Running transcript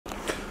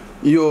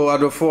Yo,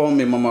 adofo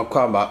me mama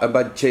kwaba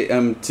eba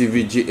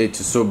JMTVG8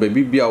 so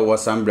baby bia wo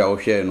sambra wo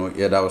hwe no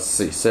ye da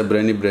se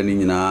brani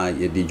nyina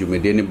ye di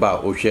dwumede ni ba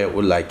wo hwe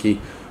wo like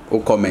wo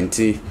comment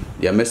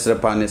ye mesre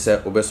pa ne se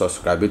wo be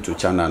subscribe to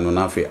channel no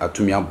na fe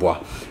atumi aboa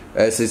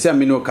sesi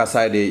amino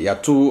kaside ya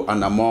tu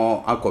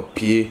anamo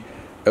akopie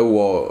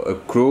ewo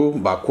kro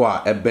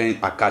bakwa eben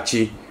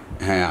AKATSI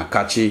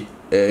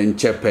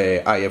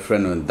nchepe aye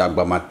freno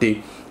DAGBAMETE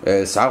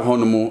sa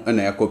honomu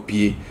na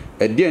yakopie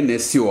de na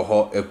si wo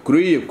ho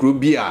ekuru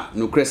bia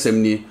no kresem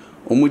ni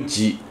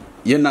omuji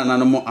ye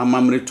nananum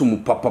amamre tum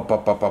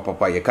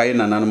papa ye kai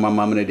nananum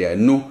amamre de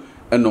no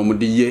na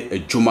omudi ye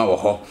adwuma wo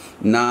ho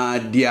na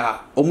dia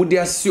omudi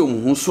asi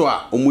omhu so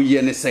a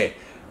omuye ne se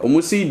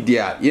omusi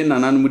dia ye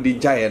nananum di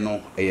jaye no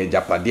eye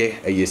japade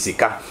eye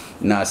sika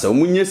na se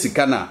omunye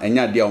sika na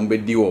enya dia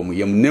ombedi wo mu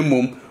yem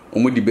nemom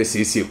omudi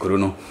besisi ekuru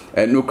no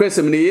no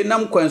kresem ni ye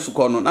nam kwan su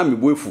ko no na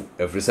mebuefu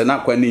efrese na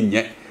kwan ni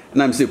nye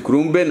na mse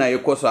kurumbe na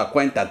yekoso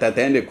akwenta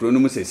tata ende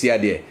kurunum sesi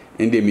ade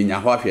ende minya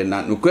ho ahwe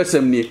na no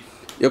kwesem ni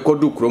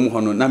yekodu kurum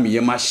ho no na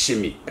miye ma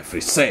hyemi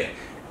efrise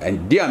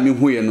ende a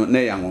mehu ye no na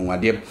ya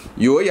nwanwade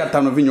yo ya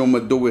tano vinyo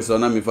modowe so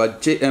na mefa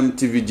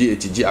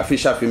JMTVG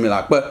official female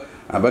akpa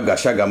abaga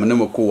shaga mne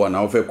mko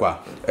na ofe kwa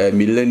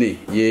milene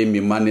ye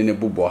mi mane ne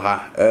bubo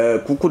ha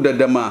kuku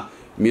dadama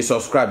mi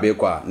subscribe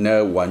kwa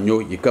na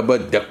wanyo yikaba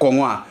de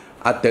konwa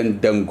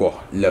atendengo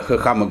le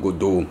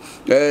khamagodo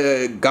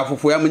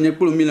gafufu ya menye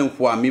kulu milen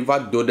fo mi va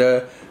do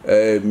de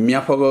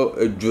miafa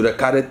jure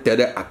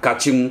caractère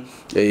AKATSI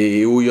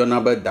uyo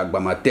na ba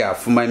DAGBAMETE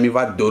afuma mi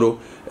va doro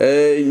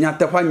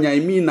nyatafa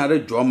nyai na re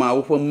joma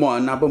wo fo mo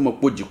na ba mo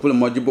poji kulu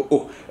mo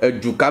jibo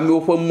juka mi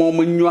wo fo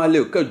mo nyu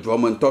ale ka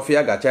joma ntofi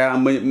aga cha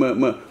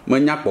ma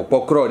nya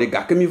popokro de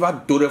ga ke mi va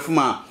doro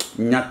fuma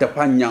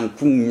nyatafa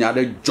nyanku nya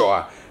de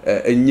joa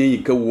enye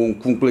yike won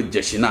kunkle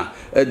jeshina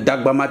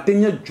DAGBAMETE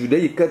nya jude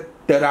yike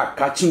tera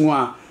AKATSI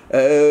wa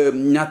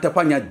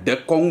nyatafa nya de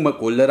kong me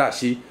ko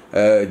lerashi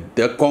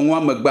de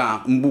kongwa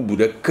megba mbubu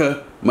de ke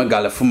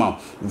megale fuma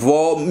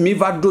vo mi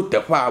va do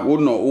tefa wo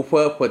no wo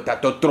fe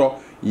tatotro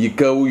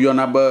yike wo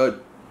yona ba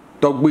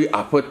togbe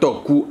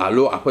afetoku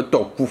alo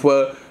afetoku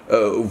fe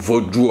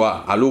Vodou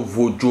alo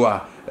Vodou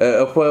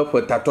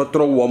fe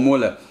tatotro wo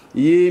mole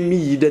ye mi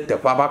yide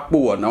tefa ba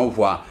kpo na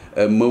wo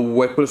me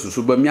we pe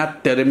susu ba mi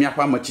atere mi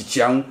afa ma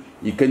chichian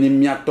yike ni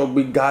mi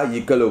atogbe ga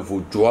yike le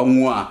Vodou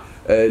anwa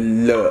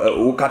le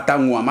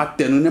ukatanu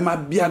amatenu ne ma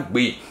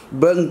biagbe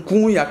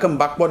banku ya kan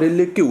bakpo de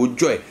leke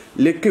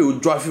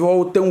ojo afi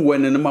wo ten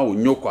wene ne ma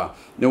onyo kwa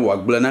ne wa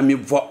gbla na mi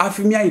vo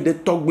afi mi aide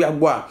togbe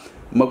agboa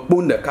ma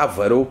kponde ka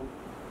vero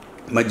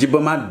ma jiba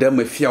ma de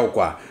ma fia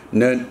kwa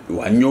ne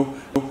wanyo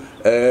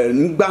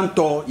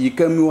ngbanto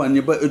yike mi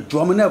wani ba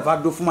edwom na va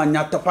do fuma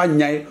nya tapa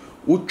nyai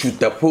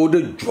uchuta po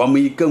de dwom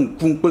yike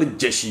nkunkle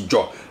jeshi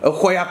jo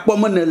khoya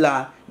kpom ne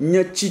la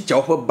nya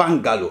chicha fo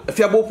bangalo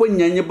afia bo fo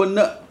nyanye bo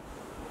na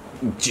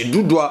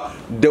jidudwa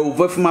de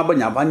ovefuma ba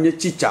nya ba nye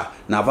chicha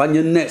na ba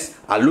nye nest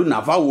alu na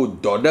va wo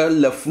dode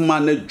le fuma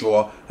ne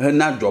jo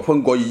na jo fo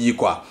ngo yi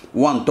kwa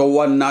wanto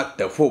wana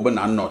tefo be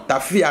na no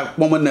tafia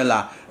kpom ne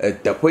la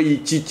tefo yi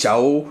chicha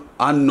o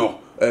ano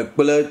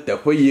pele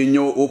tefo yi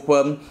nyo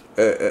open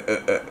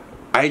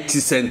IT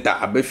center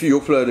abefi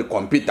yo fle de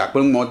computer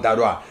pele mo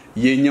daro a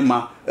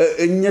yenyema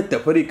enye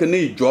teferi ke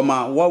ne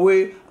joma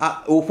wawe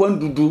ofan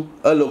dudu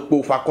ele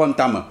po fa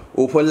kontama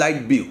ofo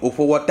light bill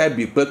ofo water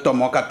bill pe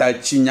tomo kata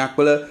chinya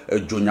pele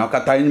jonya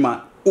kata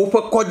nyima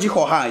ofo koji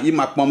ho ha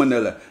yima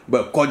kpomenele be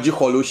koji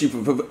ho lo shi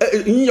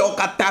nyo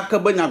kata ke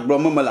banya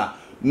glomela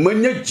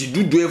menye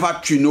jidudu eva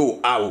twino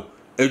awo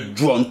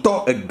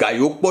edronto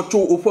egayo kpocho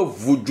ofo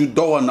vuju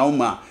do na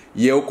uma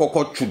ye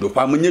okoko chudo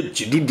pa menye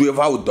jidudu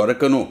eva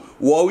odoreke no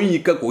wo wi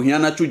yike ko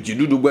hiana chu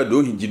jidudu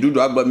gbedo hi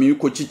jidudu agba mi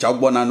ko chicha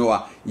gbo na no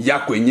wa ya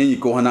ko enye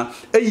yike hona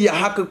ya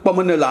hak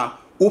kpomene la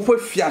ofo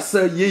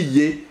fiase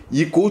ye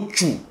yiko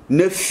chu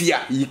ne fia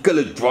yike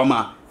le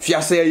drama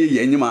fiase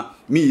ye nyima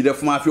mi yide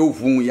fuma fi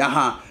ovun ya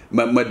ha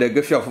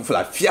madege fia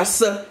fufla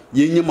fiase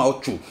ye nyima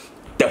ochu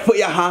tepo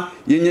ya ha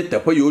yenye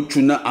tepo yo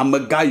chu na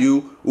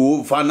amagayo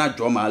o vana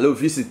drama le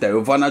visitor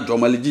o vana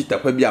drama le ji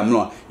tepo bia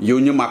mlo yo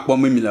nyima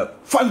kpom mi la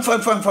fan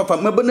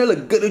me benele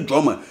gere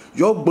drama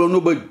yo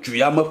gbono be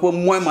juya me fo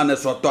mo ma ne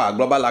soto a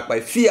global akpa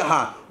fia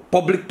ha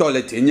public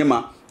toilet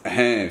nyima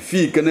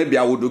fi kene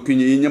bia wodo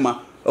kunye nyima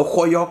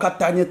khoyo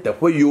katanye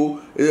tepo yo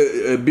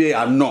be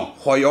ano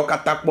khoyo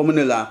katakpom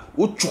ne la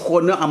o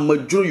chuko na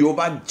amajuro yo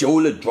ba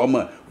jeole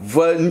drama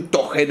va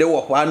ntohede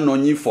wo fa no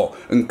nyifo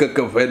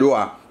nkeke vedo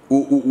a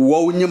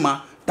wo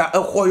nyima ta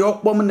khoyo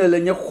kpom ne le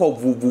nye kho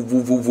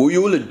vuvu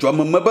yo le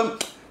drama mabam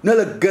ne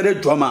le gere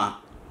drama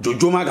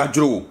jojoma ga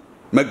juro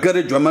me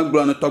gere drama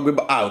glo no togbe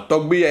ba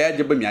togbe ya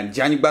je ba mi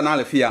anjani gba na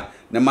le fia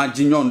ne ma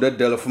jinyon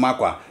de le fuma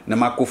kwa ne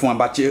ma ko fuma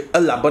ba che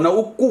ela bana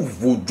o ku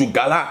vuju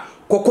gala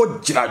koko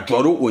jira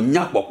joro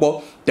onya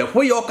popo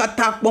tefo yo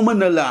kata kpom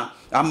ne la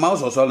ama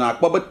so na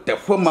kpo be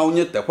tefo ma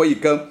onye tefo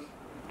yike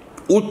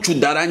uchu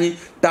darani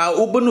ta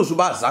ubenu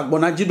suba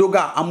zagbona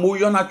jidoga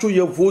amoyona chu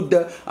ye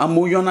vode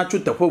amoyona chu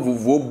te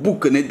vovo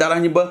book ne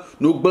darani ba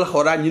no gbel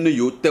hora ni no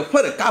yo te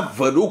fere ka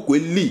vero ko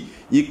li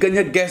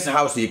yikenye guest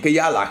house yike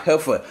ya la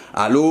hefe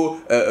alo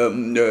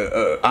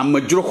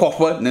amajro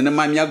khofa ne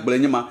ma mi agbele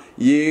nyima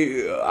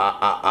ye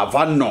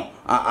avano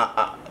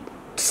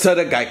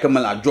sere guy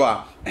kamala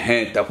joa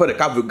te fere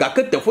ka ga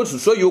ke te fo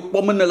so yo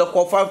pomene le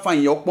khofa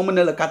fan yo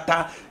pomene le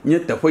kata nye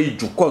te fo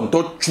ju ko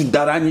nto chu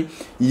darani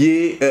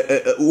ye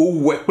o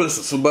we pe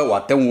so ba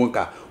waten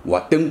wonka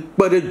waten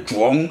pere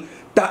juon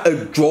ta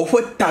jo fo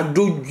ta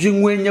do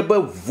jinwe nye ba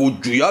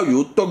voju ya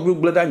yo to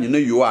gbegble da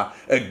nyine yo a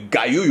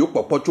ga yo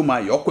popo chuma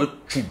yo ko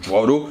chu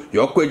joro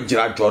yo ko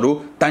jira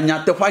joro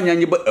tanya te fa nya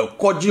nye ba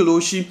koji lo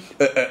shi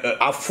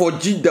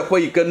afoji de fo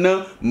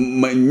yikena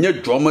nye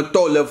jo me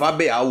to le va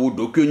be a wo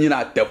do ko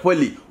nyina te fo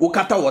li o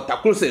kata wota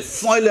close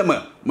so ele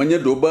me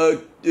do ba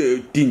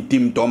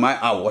tim toma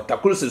a wota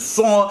close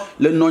so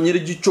le nonyere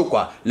ji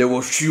chokwa le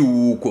wo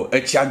fiu ko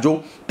e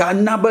chiajo ta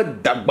na ba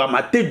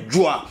dagbamate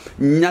joa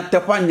nya te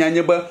fa nya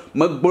nye ba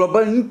me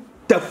gbloba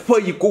te fa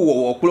yiko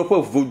wo klo fa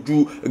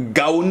vodu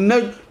gauna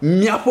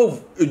mia fa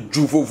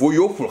ju vovo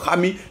yo ful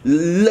khami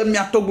le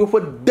mia to go fa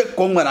de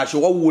ko mara shi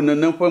wo wona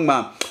na fa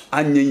ma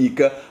anya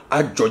yika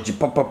a joji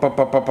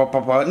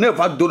papa ne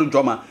va do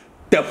joma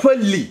te fa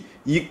li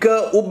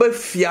yika o be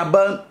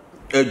fiaba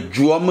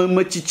juama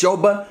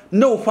machichoba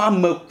no fa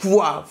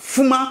makua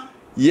fuma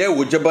ye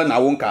wojeba na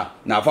wonka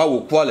na fa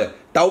wo kwole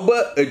tauba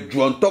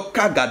juonto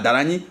kaga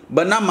darani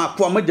bana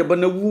makua majeba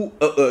na wu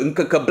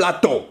nkaka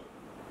blato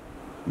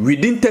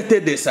within 30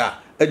 days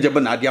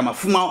ejeba na dia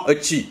mafuma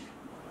achi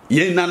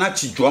ye nana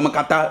chi juama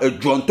kata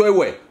juonto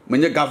ewe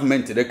menye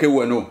government de ke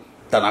wono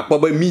tana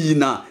kpoba mi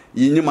na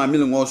yinyi ma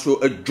mil ngoso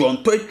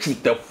juonto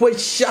chute fo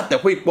shate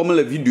fo ipom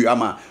la video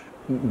ama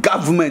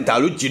government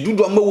alo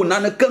jidudo ma wona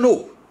na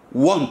kano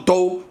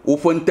wonto o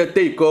fo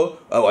ntete ko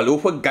wala o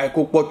fo gai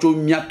ko kpocho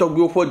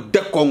miatogbe o fo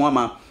deko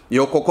nwama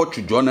yo koko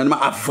chujo na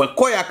ma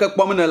afeko ya ke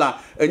kpom na la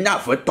nya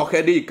afo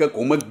toke de ke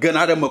ko me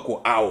ganare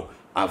mako aw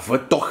afo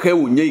toke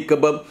o nye ke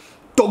ba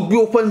togbe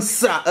o fo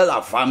nsa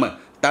la fama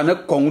tane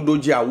kong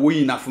doji a wo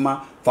yi na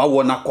fama fa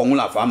wo na kong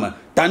la fama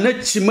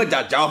tane chime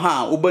jaja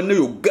ha o be ne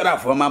yo gara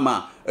fama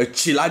ma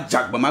chila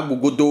jagba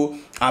magbogodo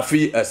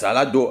afi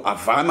salado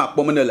afama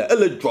pomene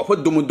ele djofo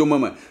domodomo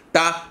ma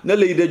ta ne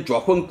le ide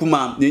djofo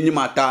nkuma ni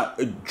mata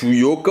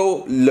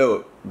juyoko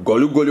le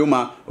golugolu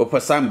ma o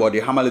pasan body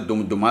hamale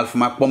domodomo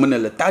alfama pomene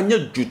le ta nya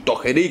ju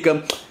tokere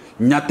kam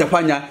nya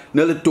tefanya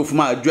ne le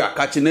tofuma ju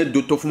akatsi ne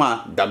do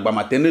tofuma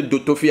dagbamate ne do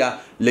tofia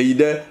le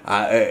ide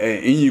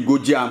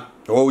inyigodia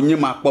o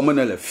nyima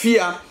pomene le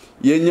fia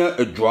ye nya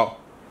djo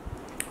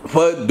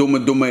fo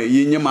domodomo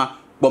ye nyima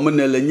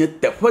pomene le nye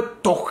tefe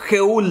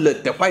tokheo le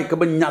tefa ke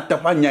be nya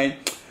tefa nyai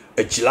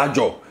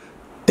echilajo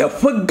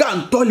tefe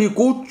gantoli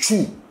ko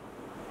chu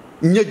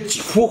nye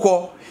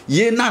jifoko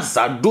ye na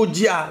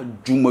zadojia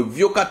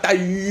jumevio kata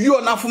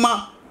yo na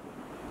fuma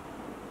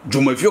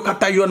jumevio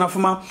kata yo na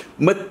fuma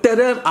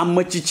metere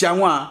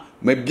amachichianwa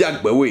me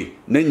biagbewe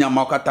ne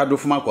nyama kata do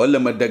fuma ko le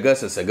medega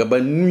sesege ba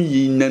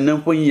nuyi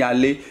nenen fo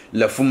yale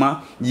le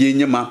fuma ye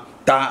nyema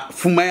ta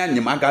fuma ya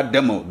nyima ga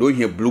demo do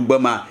hie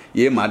blugbama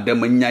ye ma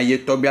demo nya ye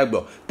to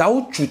biagbo ta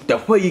o chute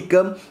fo yike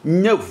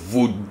nye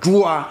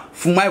vodua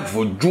fuma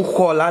vodu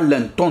khola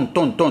len ton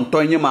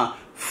nyima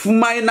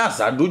fuma na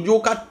zadojo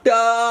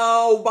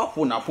kata o ba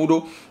fo na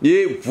fodo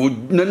ye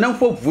nenen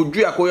fo vodu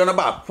ya ko yona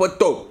ba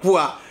foto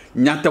kwa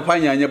nya te fa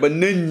nya ba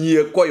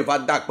nenye ko iva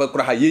dak pe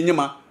kra ye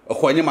nyima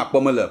kho nyima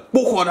kpomele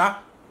po khora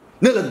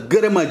ne le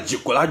gerema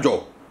jikola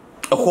jo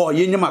kho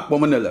ye nyima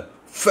kpomele le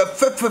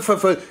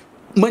fe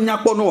manya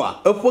kponoa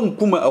efo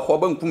nkume ekho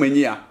ba nkume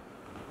nyia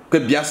ke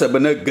biasa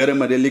bena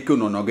gerema de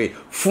likono noge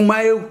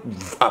fumae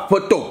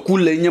apoto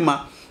kule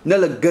nyima na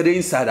le gere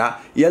insada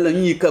yele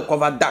nyi ke ko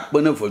va dak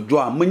bena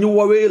vodjoa menyi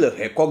wowe le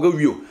he ko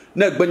gewio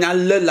na gbenya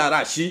le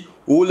larashi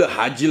o le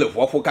haji le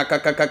fofo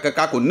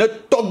kaka ko ne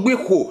togbe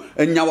ho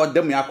enya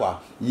wodem yakwa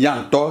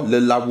yanto le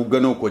lawu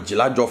gano ko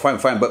jila jo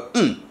fine ba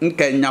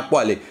nke nya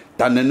kwale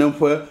tanene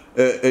fo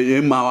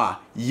mawa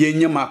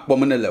yenye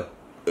makpomne le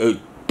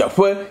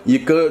tafo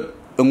yike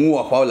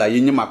nwa fa la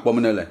yenye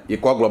makpomne le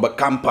yiko globa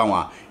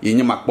kampawa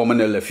yenye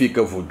makpomne le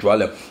fike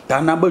vodjoale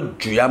tana ba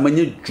juya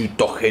menye ju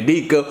to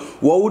hede ke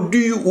wo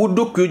du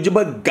udo ku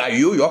jiba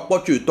gayo yo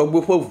kpotu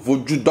togbe fo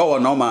vodju do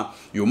na ma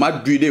yo ma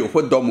duide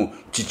fo domu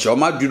chicho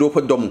ma dudo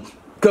fo domu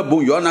ke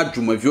bon yo na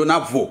jumavio na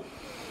vo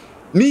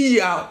mi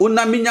ya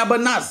ona minya ba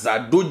na za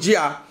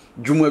dojia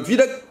jumavio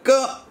de ke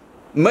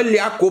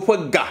melia ko fo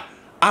ga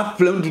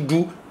aflem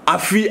dudu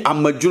afi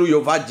amajuro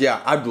yo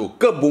vadia ado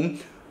ke bom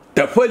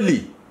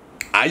tefali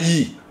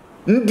ayi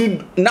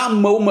ndu na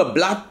ma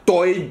bla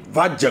toy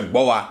va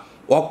jegbowa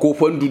o ko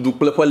fo ndudu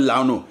ple fo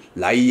lano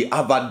la yi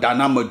avada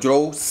na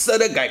majuro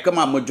sere gai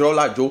kama majuro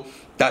la jo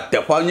ta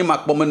tefa nyi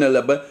makpomene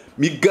lebe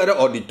mi gere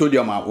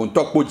auditorium a on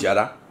to kpo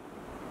jara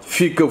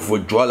fike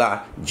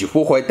vodjola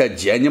jifo ko ta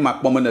je nyi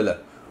makpomene le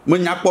me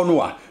nyakpo no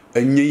wa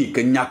enyi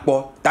ke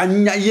nyakpo ta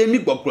nya ye mi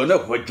gbokro na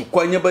vodju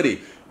ko nye bere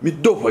mi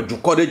do Vodou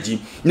kodeji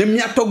ne mi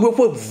atogbe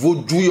fo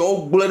Vodou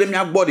yo gbole mi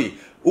agbori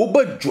wo be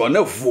jo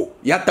na vo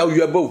ya ta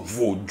yo be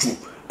Vodou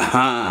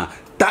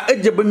ta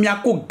ejebe mi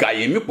ako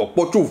gaye mi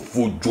popo to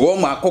Vodou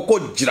ma koko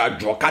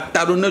jirajo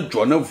kataro na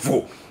jo na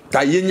vo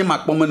ta ye nyi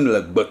makpom ne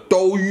le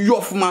gbeto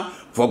yofma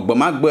fo gbe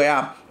ma gbe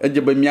ya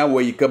ejebe mi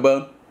awo yi ke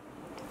be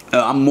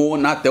amo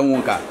na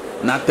tenwonka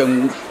na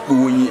ten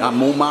woni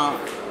amo ma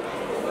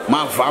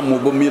va mo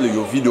bo mi le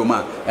yo video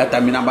ma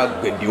eta mi na ba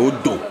gbede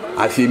odo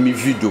afi mi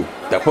video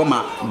ta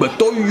poma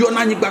gbeto yo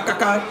na nyi gba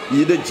kaka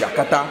yi de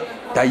jakata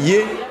ta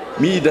ye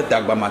mi de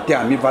dagbamate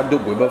a mi va do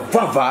gbe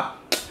va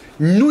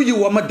nu yi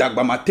wo ma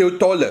dagbamate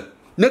to le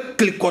ne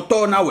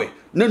klikoto na we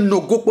ne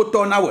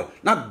nogopoto na we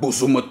na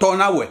gbosomoto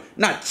na we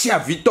na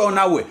chiavito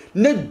na we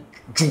ne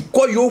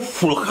juko yo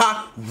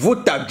fulha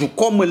Volta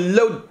juko me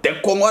le de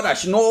kongora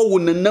shino wo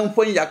ne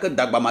nanfan ya ke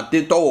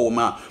dagbamate to wo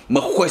ma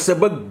me khwese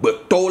be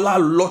gbeto la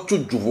lotu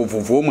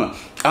juvovovo ma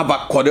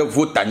aba kode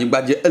Volta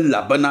nyigbaje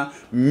elabana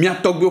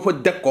miatogbe fo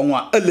de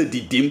kongwa ele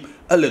didim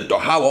ele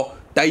dohawo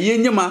ta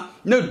yenyema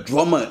ne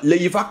droma le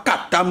yiva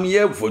katam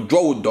ye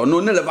vodwo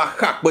dono ne le va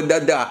hakpe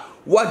dada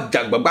wa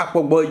dagbagba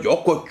pogbo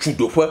yoko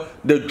chudo fo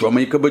de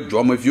droma ke be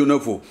droma view na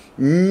fo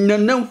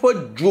nanan fo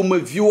droma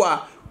view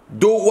a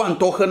do wan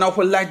to khana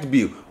fo light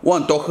bill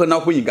wan to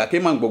khana fo yinga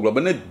ke man gbogbo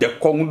be ne de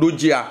kong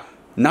dojia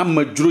na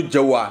majuro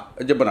jewa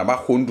eje bana ba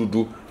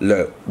hondudu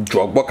le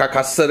drogbo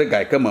kaka sere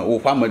ga ke ma o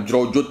fa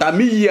majuro jota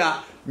miya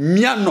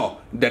miano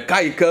de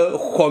kai ke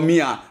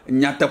khomia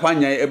nyatafa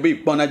nya ebe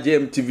ipona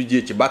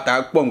GMTV chi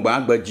bata kpongba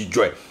agba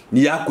jijoy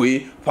ni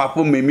yakwe fa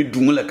fo memi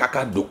dun le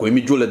kaka doko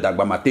mi jo le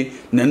dagbamate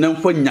nenem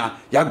fo nya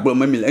ya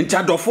gboma mi le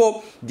ncha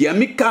dofo dia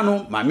mi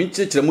kanu ma mi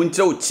chechire mu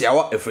nchire o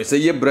chiawa efrese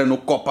ye bre no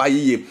kopa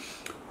yiye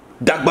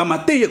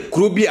dagbamate ye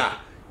krobia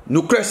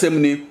no kresem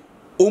ni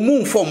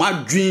omu fo ma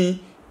dwin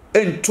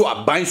ento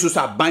aban so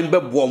sa aban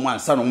bebo mo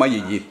ansa no ma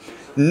yeye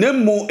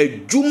nemo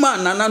ejuma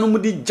nananu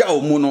di ja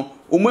omu no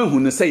omu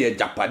ehunu se ye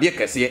japade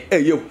kese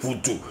eye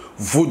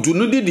Vodou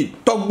no di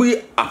togbi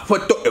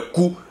afeto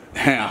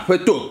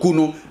eku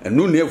no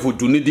enu ne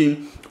Vodou no di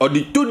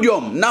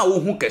auditorium na wo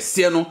hu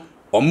kese no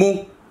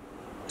omu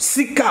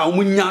sika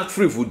omu nya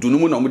free Vodou no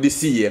mu na omu di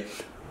siye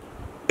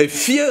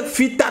efie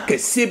fita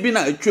kese bi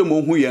na etwem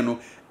ohu ye no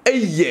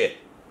eye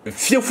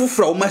efie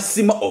fufura o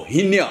masima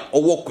ohini a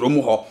owo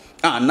krom ho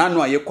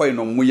nanu aye koy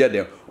no mu ye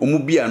de omu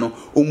bia no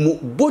omu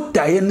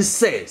botaye ne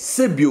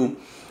sebio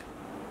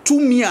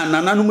tumi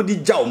anananu mu di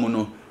jaw mu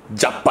no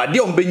japade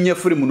on benye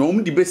free mu no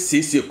omu di be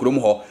siesie krom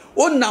ho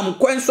onam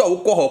kwan so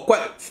awko ho kwa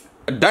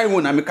dai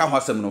won na meka ho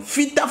asem no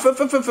fita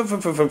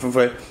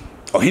fe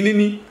ohini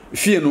ni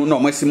fie no na o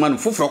masima no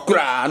fufura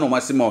kura na o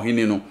masima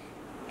ohini no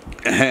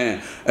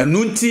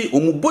enunti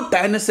omu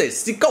botaye ne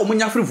sika omu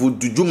nya free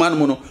Vodou juma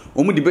no no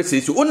omu di be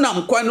siesie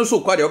onam kwan no so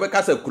kwa de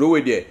obeka se kuro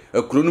we de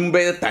kuro no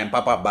be time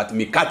papa but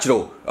me catch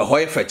ro ho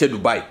ye feche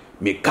Dubai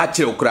me catch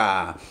ro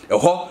kra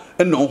ho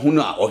na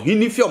ohunu a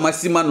ohini fi o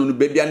masima no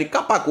be bia ni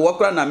kapak wo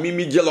kra na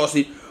mimi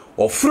jealousy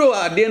ofro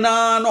ade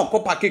na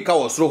okopa keka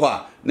wo soro ho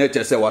a na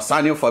chese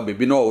wasane fa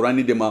bebi na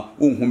orani de ma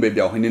ohun be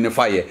bia ohini ne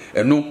fa ye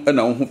enu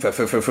na ohun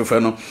fefe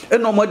no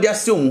eno modi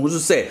ase ohun so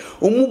se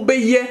omu be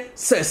ye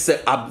se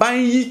aban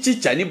yi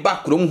chicha ni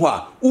bakrom ho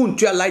a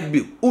untua light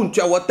bill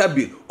untua water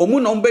bill omu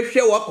na ombe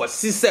hwe wo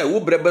akosi se wo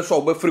brebe so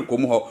obe free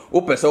kom ho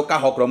wo pese wo ka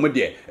hokrom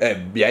de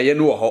bia ye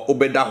no ho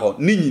obeda ho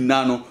ni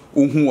nyina no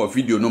ohun wo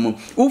video no mu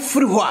wo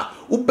free ho a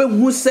wo be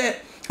hu se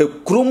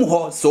krom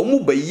ho so mu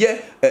be ye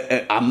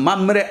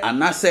amamre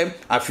anase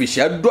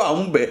afisha do a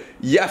mu be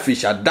ya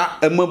afisha da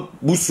ema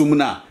busum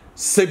na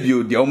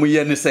sebio de omu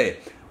ye ne se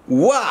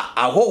wa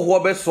ahoho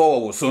be so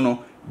wo so no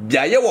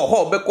bia ye wo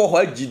ho be ko ho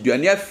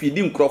agiduane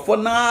afidi nkrofo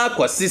na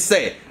kwasi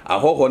se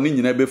ahoho ni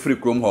nyina be free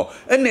krom ho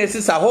ena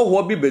esisa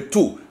ahoho bi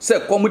betu se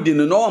komudi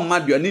no ma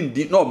duane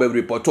ndi no be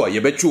report o ye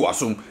be twi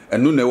wasum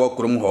enu na wo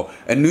krom ho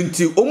enu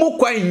nti omu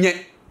kwan nye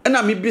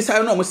ena me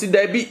bisa no mo si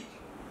da bi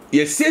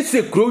ye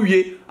sese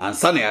krowie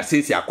ansa na ya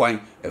sese akwan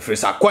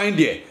efresa kwan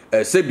de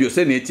sebio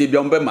se na etie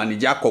bia mbe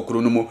manage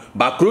akokro no mu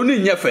ba kro ni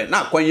nyefe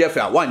na akwan yefe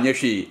a wanye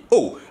hwe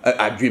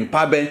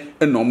adwempa ben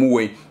enomu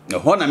we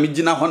ho na me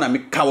gina ho na me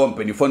kawo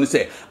mpanifo no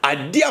se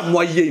ade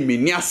amoye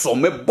meni aso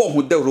me bo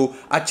ho dero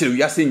a kire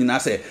wiase nyina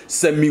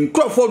se mi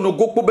nkrofo no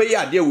gokpo be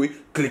ya ade we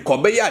kliko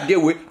be ya ade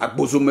we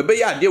agbozo me be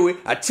ya ade we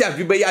ati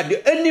avi be ya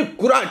ade eni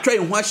kura atwa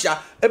ho ahia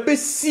ebe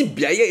si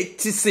bia ye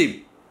etise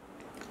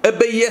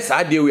ebe yes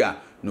ade we a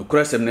no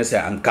krasem ne se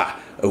anka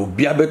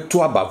obia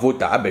beto aba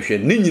Volta abehwe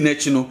ne nyina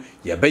chi no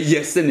ye be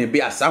yese ne be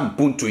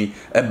asampuntui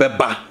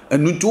ebeba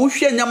enuntu wo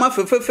hwe nyama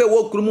fefefe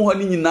wo krum ho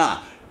ne nyina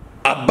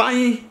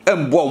aban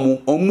embo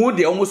mu omu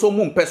de omu so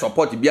mu mpe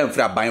support bia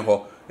mfiri aban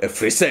ho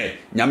efiri se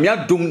nyame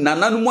adum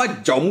nananu mu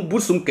agya omu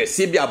busum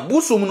kese bia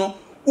busum no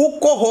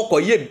ukọ ho ko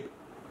ye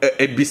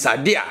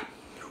ebisade a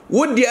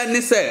wo de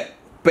ne se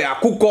pe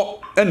akukọ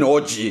ena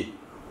ogie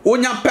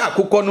onya pe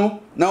akukọ no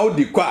na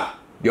odi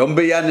kwa de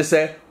ombe ya ne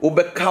se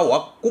obeka wa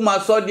kuma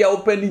so dia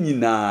opani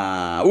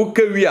nyina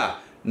ukewia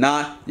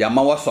na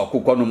yama waso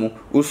akukọ no mu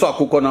uso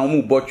akukọ na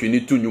mu botwe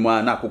ni tu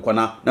nwuma na akukọ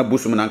na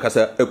busum na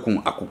nkasa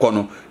ekun akukọ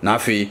no na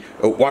afi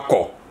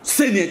wakọ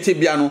seni eche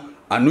bia no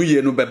anu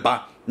ye no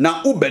beba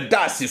na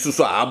ubedasi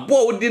suso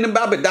abo odi ne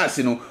ba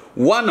bedasi no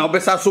wana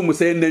obesa so mu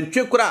se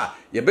nantwe kura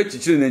ye be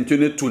chichire nantwe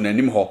ne tu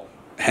nanim ho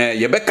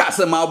ye be ka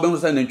se ma obenhu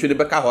se nantwe ne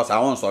be ka ho sa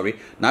won sorry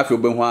na afi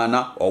obenhu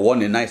ana owo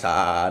ne nice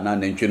na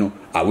nantwe no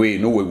awe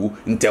no wewu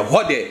nte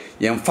ho de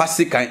ye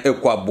mfasi kan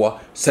ekwa abo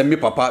se mi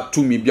papa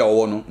tu mi bia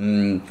owo no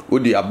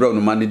odi abro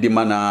no man di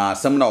mana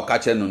sem na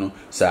okache no no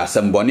sa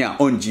sembone a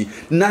onji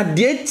na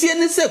de tie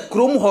ne se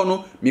krom ho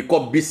no mi ko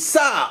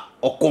bisa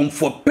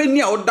okomfo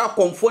peni a oda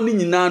komfo ni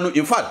nyina no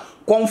in fact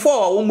komfo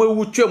a wo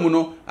mawu twam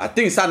no I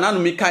think sa nanu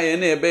mi kan ye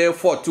na ebe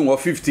 14 or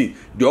 15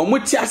 de o mo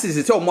ti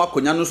asese se o mo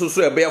akonya no so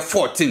ebe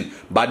 14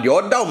 but de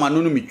oda o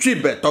manu no mi twi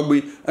be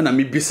togbi na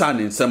mi bisa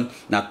ne nsem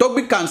na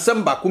togbi kan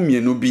nsem ba ko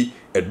mienu bi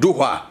edo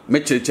ho a me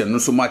chereche no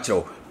so ma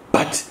chew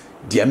but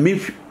de me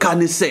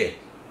kan say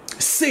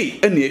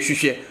ene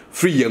ehwehwe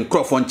free yen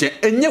crofo nche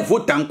enye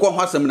Volta nko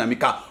ho asem na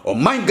mika o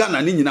man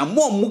Ghana ni nyina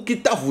mo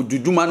mukita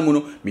vududuma no mu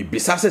no mi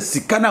bisa se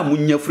sika na mu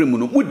nya free mu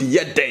no mudi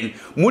ye den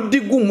mudi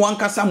gu mu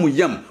ankasa mu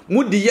yam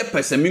mudi ye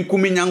pesemi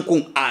nkumi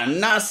nyankon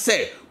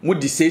anase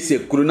mudi sese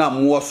kuru na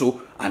mu so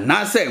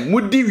anase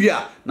mudi wia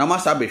na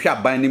masa behwe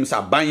aban nim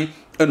sa ban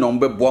eno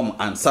mbe boam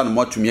ansa no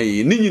motumi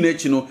ye ni nyina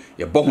echi no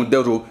ye bohu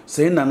dero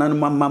se nananu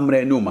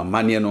mamamre ne o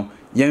mamane no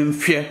ye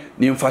mhwe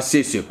ne mfa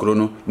sese kuru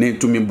no ne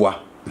ntumi boa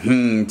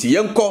ti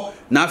yenko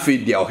na afi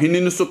dia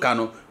ohini no so ka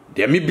no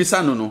de mi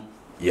bisa no no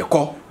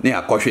yeko ne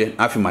akohwe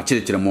afi ma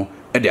kirekire mo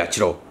e de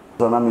akire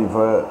so na mi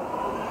fa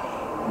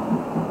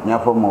nya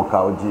fo mo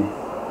ka oji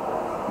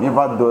mi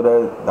va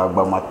dore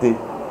dagbamate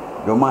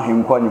do ma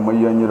hin ko ni mo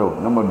yonyiro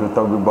na mo do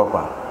togbi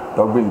bokwa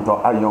togbi nto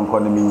ayon ko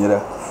ni mi nyire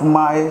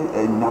fuma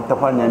nya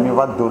tafa nya mi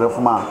va dore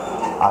fuma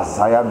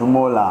azaya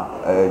dumola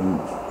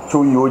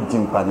cho yo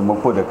jimpa ni mo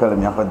po de kala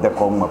mi fa de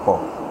ko mo ko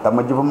ta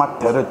ma jivo ma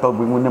tere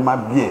togbi mu ne ma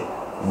bie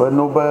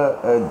benoba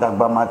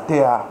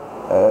dagbamate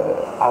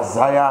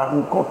azaya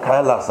nko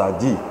kaila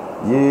saji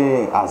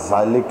ye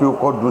azale ke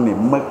ko duni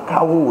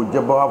makawo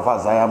jebo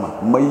afazaya ma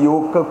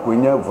mayo ka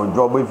kunya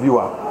vojo be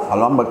viwa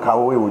alo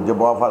makawo e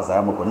jebo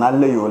afazaya ma ko na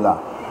leyo la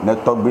na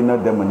togbi na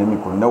dem na mi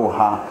ko na wo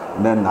ha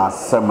na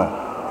sama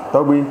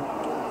togbi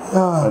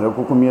le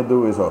kuku mi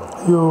do we so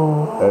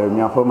yo mi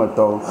afo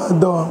mato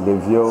de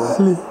vio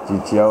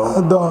chichio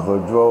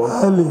vojo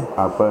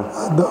apa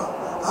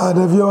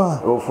de vieux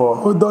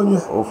au donne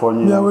au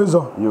fournier bien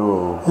raison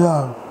yo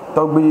ya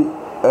togbi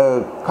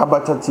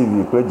Kabacha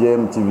TV ko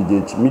JMTV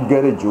je mi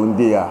garage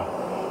onde ya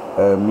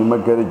mi ma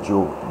garage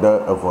de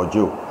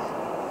Vodou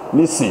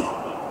nisi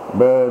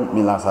be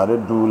mi la sare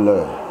du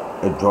le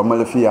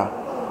dromal fia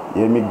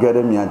ye mi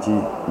gare mi anti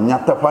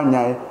nyata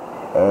panya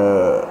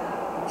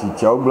ti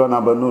chauglo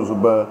na banu zo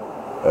be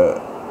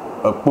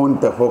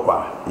ponte fo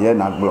kwa ye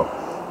na glo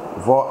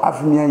vo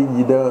afmia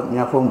yide mi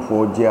afom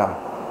fo dia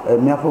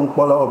mi afom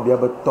kpola obia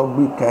be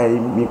togbi kai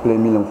mi kle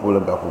mi len fo le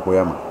ga fo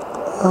yama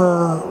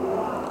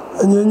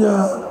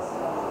anyenya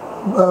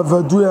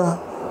Vodou ya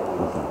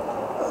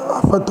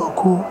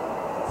afatoku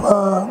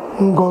fa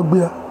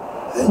ngogbia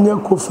enye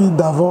kofi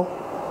d'avant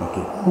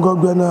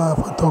ngogbia na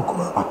afatoku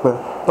ape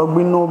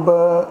togbi no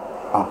be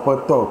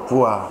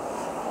afatoku a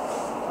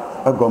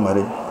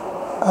agomare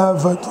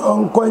Vodou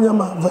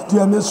nkonyama Vodou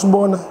ya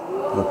mesubona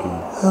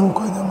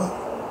nkonyama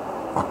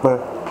ape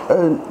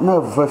na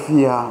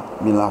vafia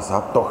mi la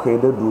sa toke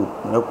de du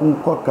na kun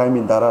ko kai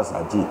mi darasa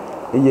ji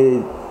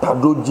eye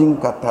tadojin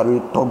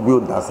katare togbi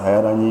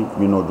odasayara ni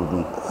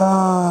minodudu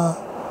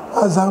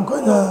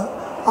azankonya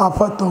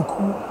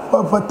afatoku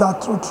afata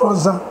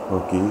troza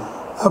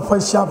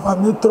afashapa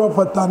mitro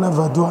fatana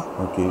vadwa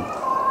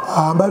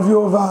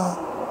baviova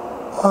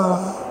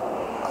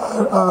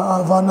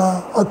avana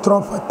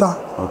atrofata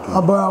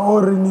aba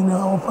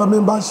orinina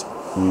ofamembash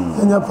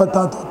enya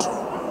fatato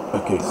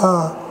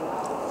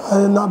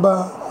ayna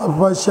ba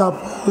afashapa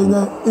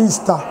enya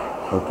insta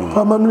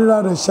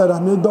famamlira de shara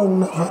me dong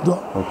na vadwa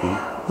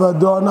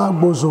Vodou na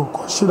gbozo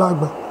ko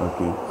shiragba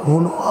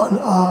wono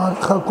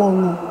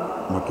akakon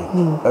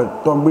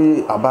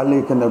togbi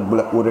abale kana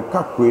bula ore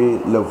kakwe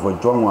le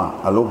Vodou wa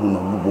alo huno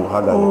bubu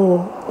haga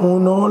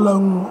ono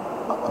lang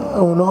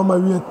ono ma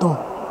wieto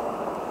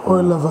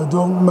o le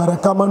Vodou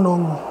marakama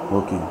non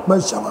ma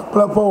chama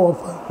plapo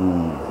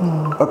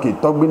ofa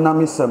togbi na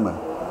mi sema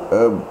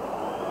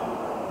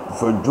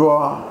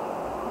Vodou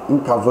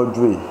nka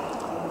Vodou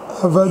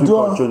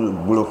Vodou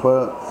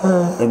bulofa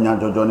enya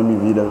jojo ni mi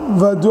vida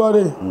Vodou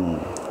re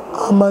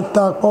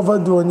amata ko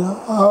Vodou nya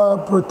a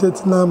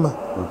protect nama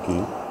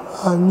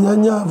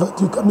anyanya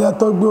Vodou kamia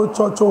togbe o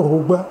chocho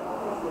hogba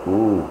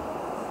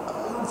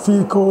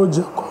fi ko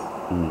je ko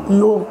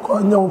yo ko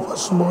nya o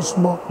fasmo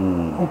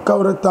o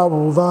kawreta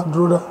o va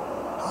droda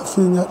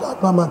afinya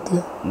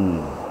DAGBAMETE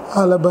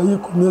alaba yi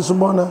ko mi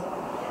subona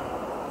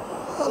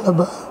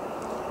alaba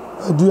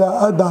Vodou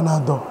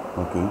adanado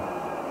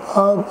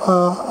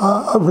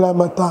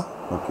avlamata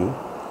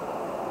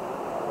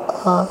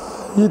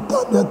yita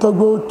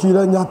nyatogbo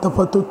tira nyata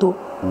fatoto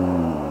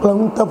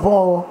Plan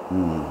tapo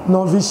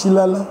no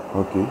vishilala.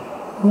 Okay.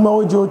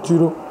 Maojo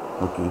tiro.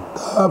 Okay.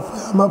 Ta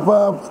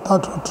mapa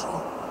tatro.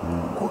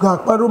 Ko ga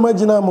paru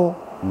majinamo.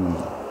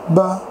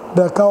 Ba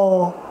da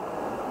kao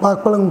ba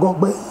plan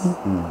gogbe yi.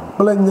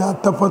 Plan nya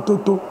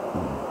tapatoto.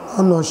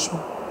 Anosho.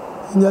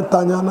 Nya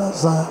tanya na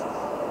za.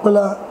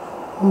 Pla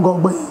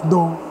ngogbe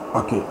do.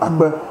 Okay.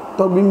 Akpe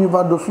to bi mi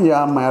va do fi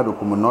ama do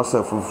ko no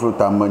se fufuru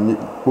ta mani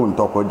ko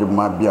ntoko je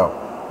ma bia.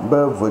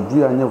 Ba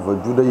Vodou anya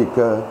Vodou de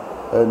yika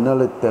na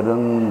le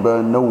terrain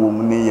ba na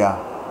wom ne ya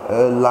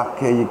la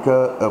ke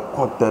yika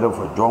ko tere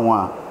Vodou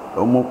wa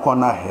mo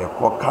kona he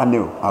ko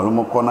kaneo alo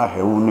mo kona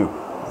he wu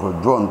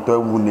Vodou nto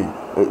wu ne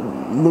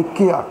le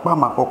ke akpa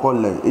makoko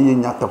le eye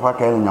nya tafa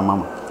ka nya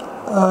mama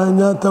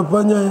nya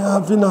tafa nya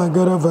afina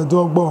gara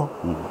Vodou gbo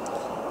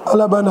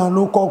alaba na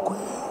no kokwe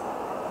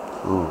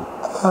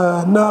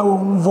na wo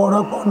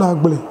vora ko na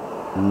gble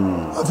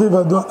afi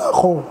Vodou na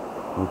ko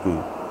okay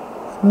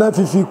na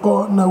fifi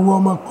ko na wo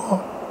ma ko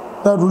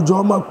na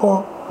rujo ma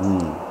ko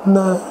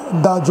na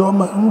dajo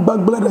ma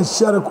ngbagbele de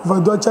share ko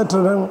Vodou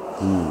chatran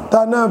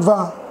ta na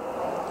va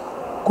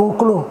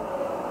koklo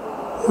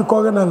e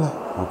ko ganala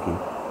okay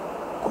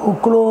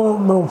koklo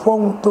me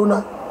fon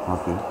tona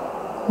okay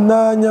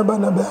na nya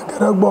bana be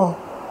garagbo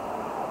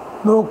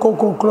no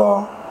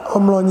koklo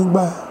amlo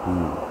nyigba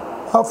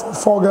afo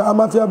foga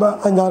amafia ba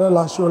anyara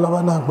la show la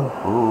bana gbo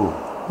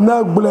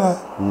na gbule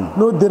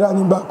no dera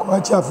ni ba ko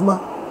achi afuma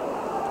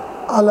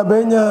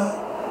alabenya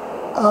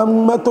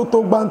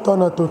amatoto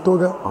gbantona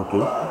totoga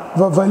okay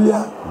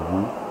vavalia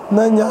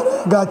na nyare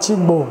ga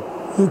chigbo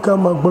ika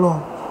magblo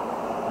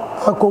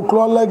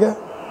akoklo lege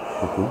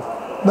okay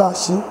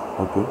dashi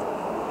okay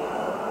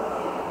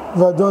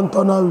Vodou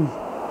tonawi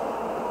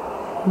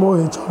mo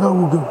e choga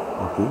wugo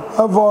okay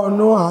avo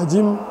no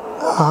hajim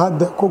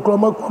ahade koklo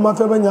makwa ma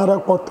fe nyare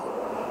poto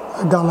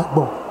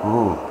galagbo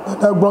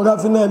na gboga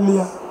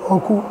finalia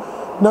oku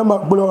na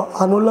magblo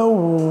anula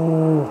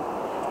wu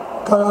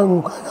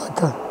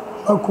ka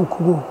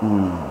akukugo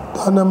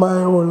tana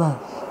mai wala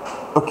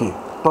okay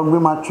to gbe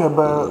ma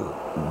chebe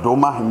do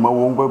ma himo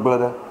wo ngbegble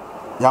de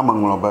ya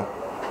manglo be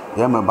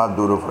ya me ba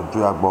do ro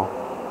Vodou agbo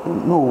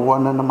no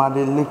wona na ma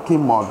de leki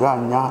mo ga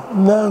nya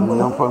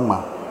na fama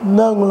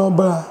na nglo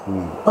ba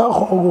ba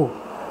khogo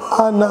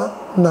ana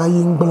na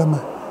yingblema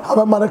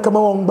aba mara kama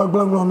wo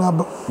ngbegble nglo na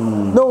ba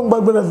na wo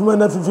ngbegble fi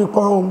na fifi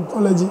ko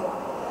college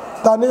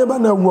tane ba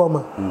na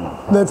woma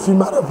na fi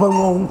mara fa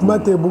wo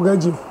mate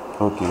bugaji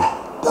okay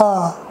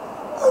ta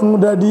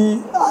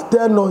ngudadi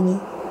atenoni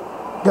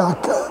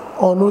gaka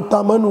onu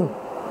tamanu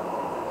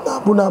na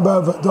buna ba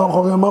Vodou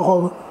ko ma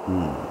ko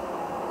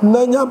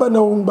na nya ba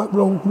na won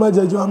bablon kuma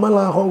jeju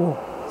amala ko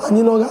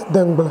ani no ga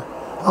dengbla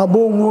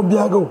abo won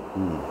biago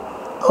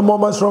amo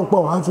ma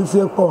sropo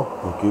afifie po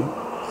okay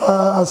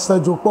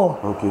asajo po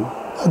okay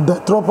de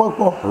tropo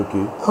po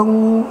okay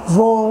an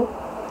von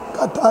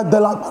kata de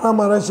la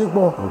paramarache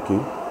po okay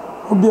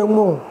obi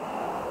mo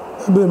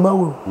ebe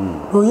mawo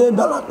o ye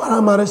da la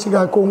paramarache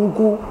ga ko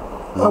nku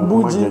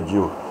abuji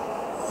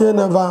ye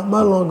na va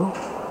malongo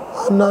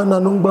ana na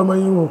no gbama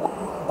yin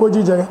ko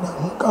jije na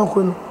kan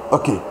ko no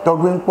okay to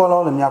gbe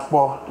npolo le mi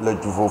apo le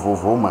ju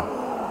vovovo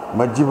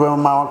ma jibe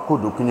ma ko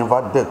do kinye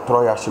va de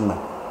troya shime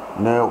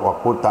ne wa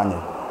ko tanye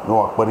no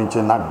wa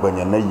perinche na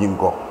gbanye na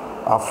yingo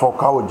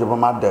afoka o jibe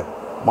ma de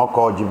mo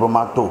ko jibe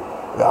ma to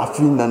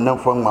afi na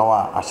fo ma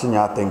wa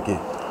ashinya tenke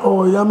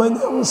oh ya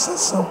manya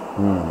usasa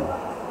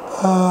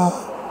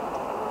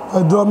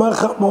Vodou ma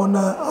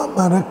khamona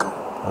amaraka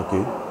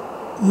okay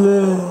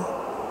ye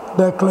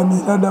da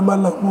klamira da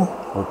malamu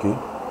okay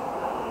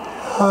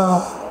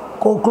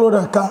koklo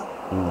da ka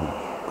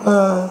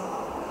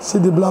c'est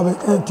de blave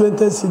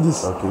 20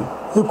 cedis okay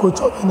e ko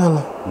chokina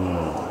la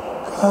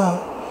ka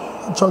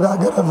choga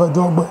gara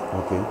Vodou gbe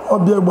okay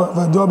obi egba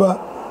Vodou ba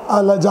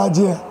ala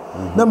jaje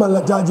na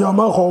mala jaje o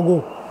ma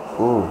khogo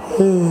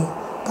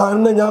ka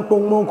na nya po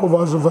mo ko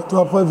Vodou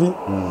apavi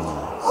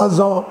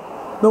azon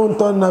no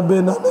nton na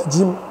be na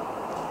jim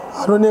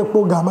arone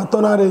po gama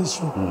tona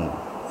reshu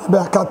be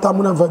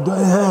akatamuna Vodou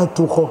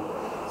to ko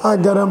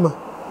agarama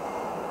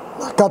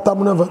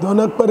akatamuna Vodou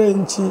na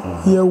parenchi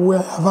yewe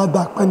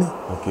avada pani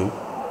okay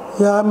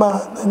ya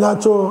ma na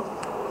nyacho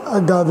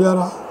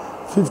agaviara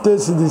 50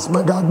 cedis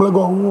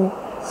magagbego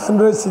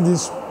 100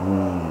 cedis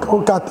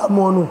ko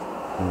katamonu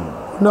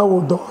na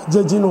wodo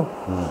jejino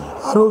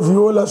aro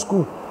viola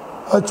school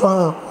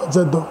acho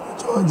jedo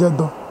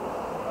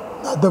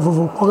na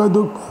devovo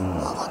poredo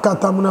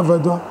akatamuna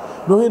Vodou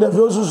do yi de fi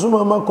osusu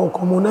mama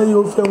kokomo na yi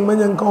o fi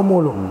menye nka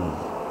omolo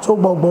so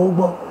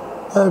gbogbo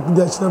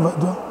de chine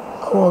Vodou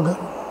awo ga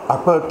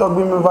après to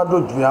bi mi va do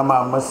du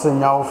ama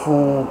mesenya o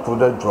fun to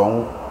de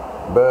jon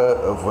be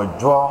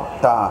Vodou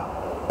ta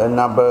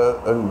na be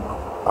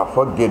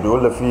afo gedo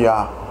le fi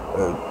ya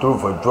to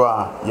Vodou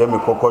ye mi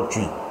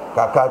kokotui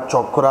kaka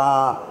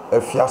chokra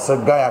fiase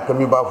ga ya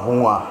kemi ba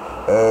funwa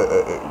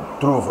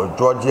to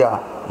Vodou dia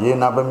ye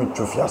na be mi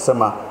tu fiase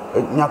ma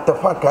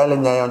nyatafa kaile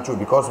nyayanchu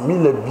because mi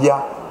le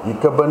bia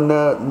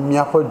yikebene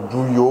miafa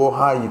juyo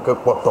ha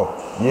yikepoto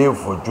ye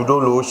vo judo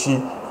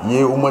loshi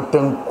ye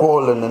umeten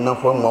kole nena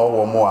fo ngo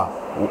wo mo a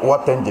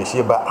waten je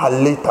she ba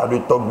aleta do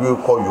togbu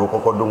ko yo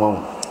kokodo mo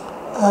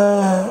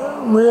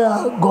we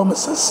are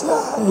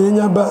gomsesa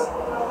yenya ba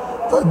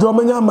do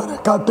manya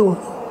marakato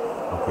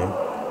okay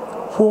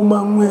fo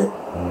manwe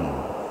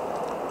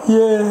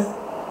ye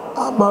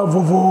ama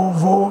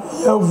vovo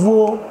ye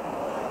vo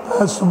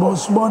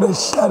subo de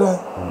shara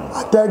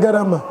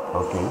atagarama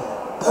okay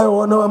ta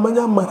wona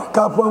manya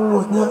marakapo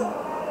wonya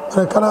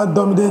marakana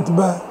dominate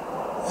ba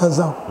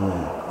yaza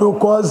do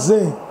ko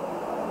ze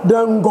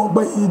dan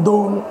gogba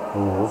ido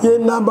ye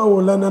naba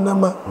wala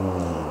nanama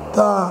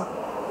ta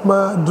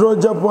ma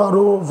droja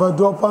poaro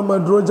Vodou pa ma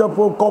droja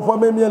po kofa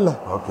memiela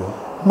okay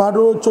ma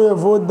do cho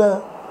Voda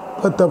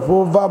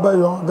patafo vaba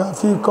yo ga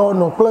fi ko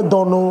no ple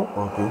dono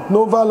okay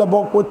no va la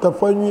boko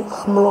tafani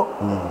amlo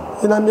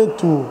ina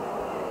metu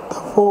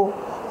tafo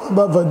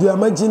ba Vodou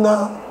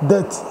amagina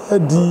det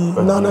edi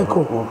nanako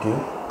okay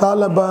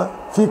talaba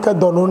fi ka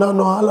dono na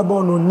no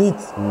alaba no nit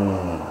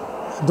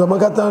do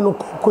magata no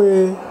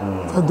kokwe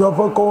Vodou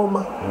pa ko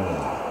ma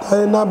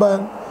ta na ba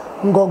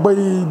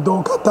ngogbe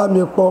do kata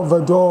mi po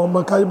Vodou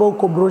makaibo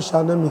ko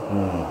brosha na mi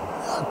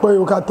akpo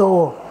yo kata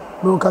wo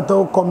mi kata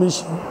o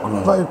commission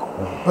vai ko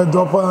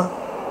Vodou pa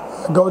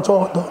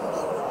gaucho do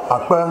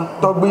akpa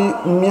togbi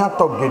mi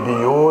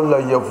atogede yo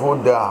le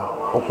yevoda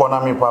opona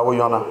mi pa wo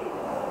yona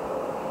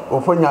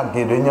ofonya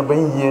gede nya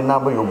ben ye na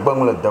ba yo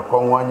gbang le de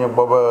kon wa nya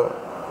boba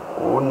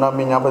o na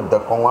mi nya ba de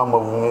kon wa ma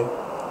vunge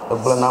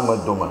ebla na ma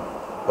doma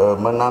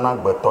manana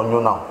gbe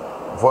tonyo na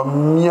vo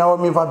miawo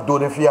mi va do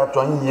de fia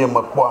ton ye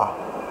ma kwa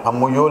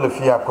amoyo le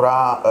fia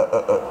kra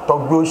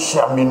togbo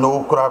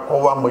shamino kra ko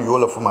wa moyo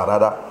le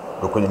fumarada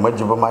do ko ni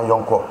majiba ma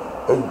yonko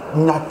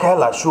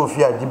nyakala show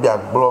fia jibi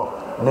agbo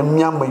ne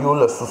mia moyo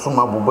le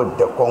susuma bubo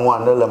de kon wa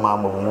ne le ma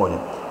mo monya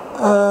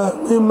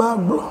mi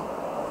magbo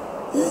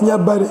nya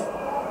bare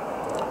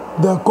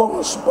de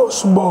kon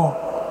sbo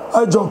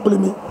ajo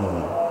plemi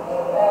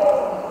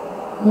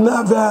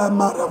na va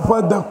mara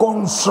fa de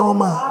kon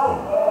soma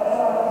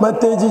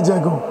mateji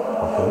jago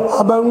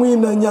abanwi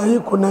na nya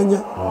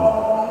yikunanya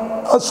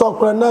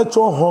asokra na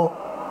choho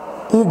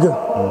iga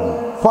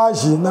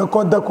faji na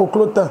koda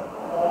koklota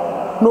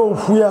no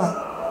fuya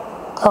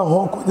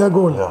ahon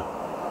kunyagola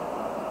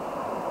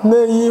ne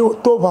yi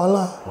to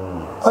bala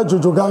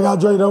ajojo gaga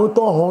jo ira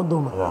to hon do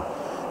ma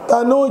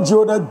ta no ji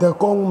o da de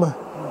kon ma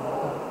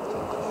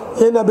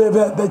ina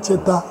bebe de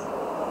cheta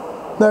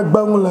na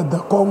gbangula de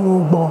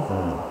kon gbo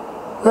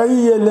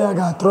ayi yele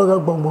ga troga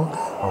gbogbo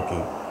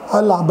okay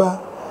alaba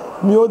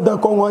mi o de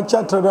kon wa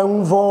chatra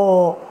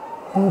nvo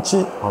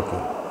nchi okay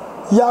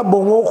ya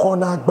bongo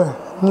khona gbe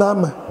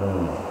nama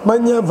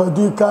manya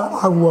Vodou ka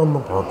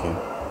awom okay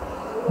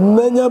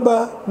nanya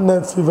ba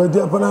na fi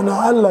Vodou pana na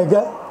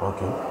alaga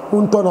okay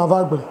unto na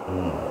vagbe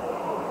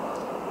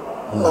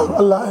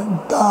la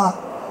ta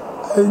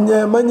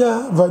nya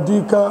manya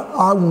Vodou ka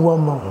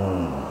awom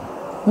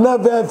na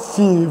ve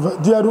fi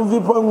Vodou aruvi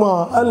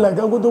pangwa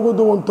alaga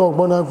godogodo unto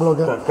gbona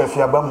gbloga ke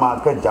fia ba ma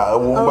ke ja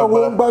wo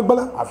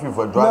gbagbala afi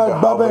Vodou na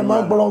gbabe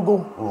ma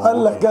gblogo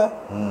alaga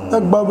na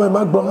gbabe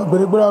ma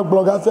gbloga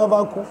gbloga fi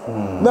avaku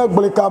na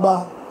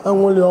gblikaba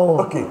anwole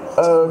owo okay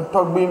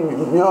togbi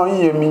mi on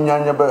ye mi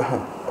nyanya ba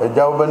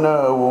jaw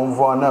bana wo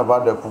mvo na ba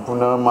de kuku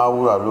na ma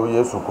wura lo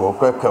Yesu ko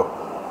keke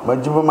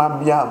majiba ma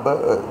bia ba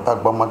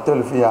DAGBAMETE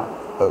le fia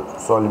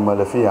solima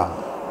le fia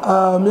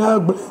mi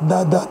agbe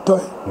dada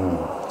toy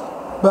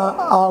ba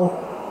aw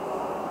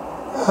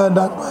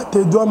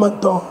DAGBAMETE do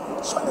manto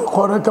so le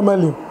kore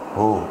kamali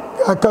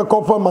aka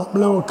kofa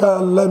mamle ka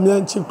la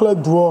mianchi kla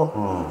duo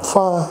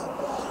fa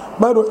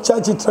maro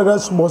chachi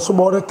tres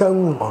bo re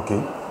kan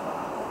okay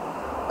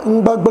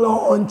ngbagla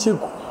onchi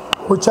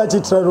ko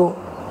chachi trero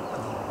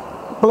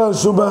plan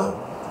suba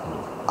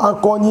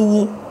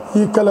akonyinyi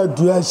ikala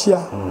duasia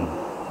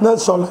na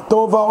sole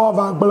to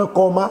va gbele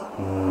koma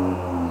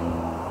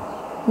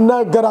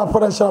na gara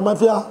pressure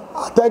mafia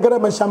ata gara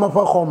ma shama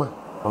fa koma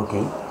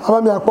okay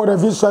aba mi akpore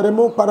vi sore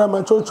mo para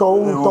ma chocho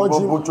un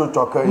toji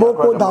mo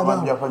ko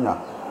dama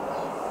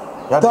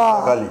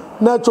ta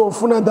na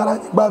chofu na dara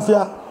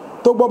gbafia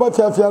to gbo ba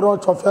fia ro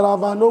cho fia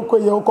va no ko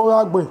ye ko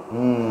agbe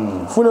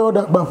fune o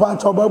da gba fa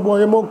cho ba bo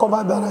ye mo ko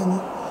ba dara ni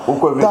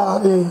ta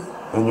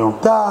enyo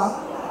ta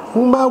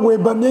ma we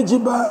ba meji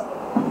ba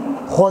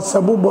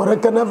khosabu bore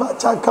kana va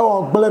chaka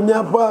o gbele mi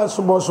apa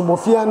subo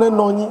fia na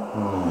noni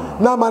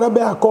na mara be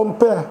a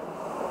compare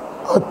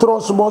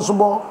atros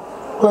subo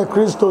le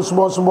Christos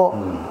subo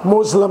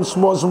Muslims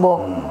subo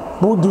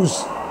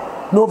Vodous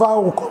nova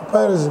o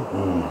comparison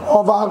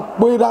over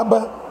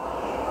boiraba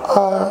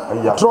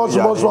tros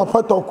subo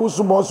patoku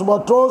subo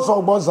tros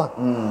oboza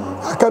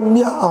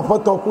akamia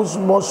apatoku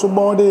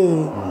subo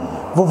de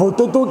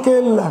vovoto to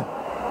kella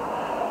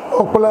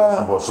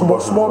okla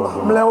subo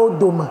mle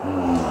odoma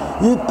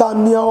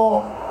itamia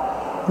o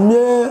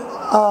mie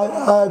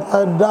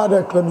a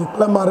dada klami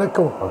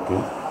klamareko okay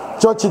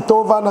chochi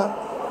tovana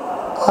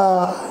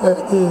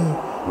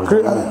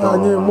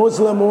Any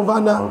Muslim over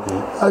now,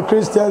 a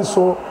Christian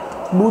so,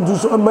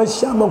 Buddhist or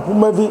Mashama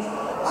Pumavi,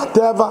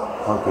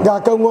 Ateva,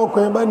 Gaka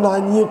Wokemba,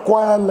 Nani,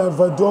 Choir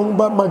Lever,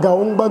 Dongba,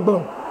 Magaung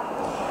Baglo,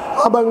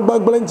 Abang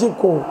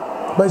Baglanchico,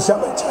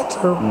 Mashama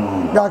Chatter,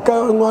 Gaka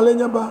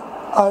Walenaba,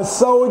 a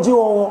Saudi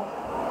or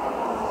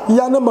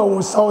Yanama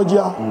was Saudi,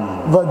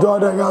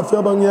 Vadora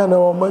Gafiabang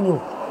or Manu.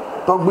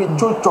 Talk with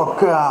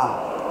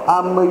Choka.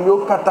 I'm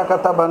yo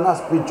katakata bana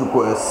speech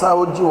ko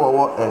Saudi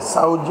or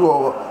Saudi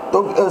or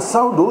talk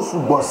Saudi su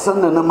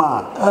bosan na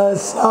ma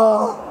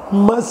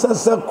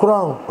Masasa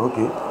crown.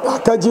 Okay.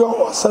 Akaji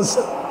o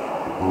sasa.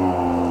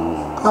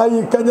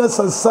 Ayi kanya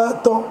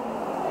sasato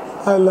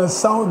ala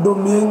Saudi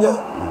mienya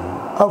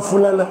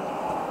afulala.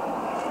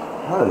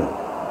 Hey.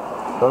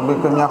 To be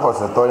kanya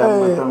hosa to ya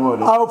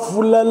metengori.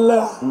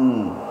 Afulala.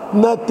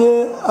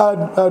 Nate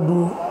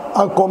adu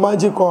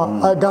akomaji ko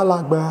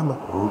agalagbama.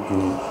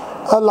 Okay.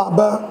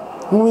 Alaba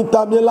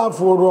nwitamela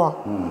foro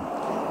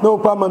no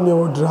pa mami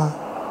odra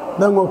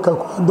na ngoka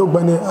kwa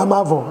dogbane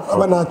amavo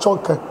abana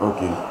choka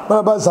okay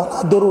baba za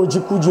adoro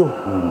jikujo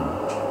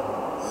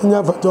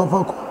nya fato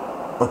afako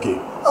okay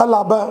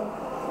alaba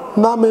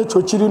na me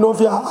chochiri no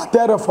fia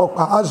atere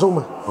fokpa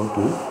azuma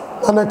okay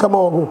ana kama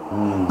ogo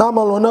na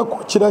malo na ko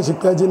chira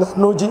sikaji na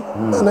noji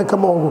ana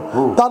kama ogo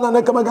tana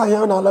na kama ga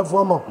hia na alafu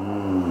ama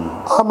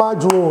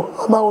amaju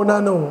ama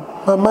onano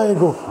mama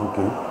ego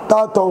okay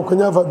tato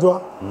kunya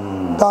vadwa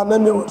ta na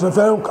me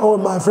refer ko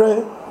my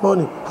friend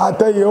money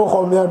ata ye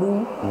ho me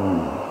adu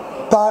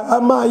ta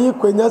ama yi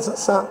kwenya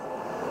sasa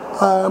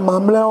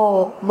mamle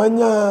o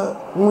manya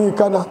nwi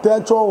kana te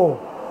cho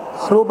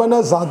aroba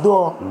na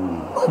zado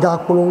ga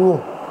kulungu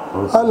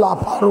ala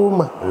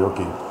paruma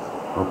okay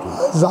okay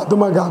zado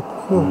maga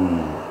kulungu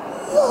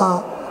ya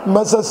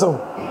masaso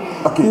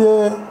okay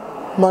ye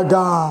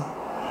maga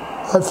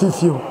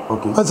afifio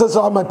okay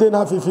masaso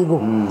amatena afifigo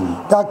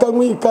ga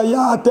kanwi ka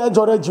ya te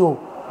jorejo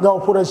ga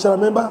operation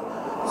member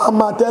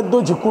amate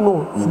doji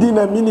kuno within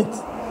a minute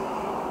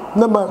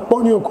na ma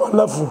ponyo ko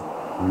lafu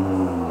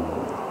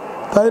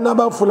taina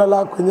ba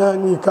fulala kwenya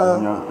mi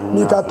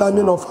ka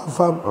tami no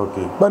fam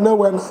okay bana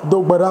when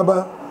do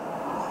gbaraba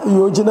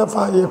yo jina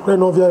fa ye pre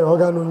no via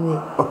yoga no nwi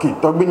okay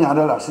to gbi nya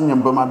dala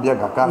sinyem ba ma bia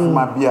ga ka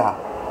ma bia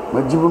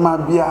ma jibu ma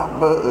bia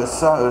ba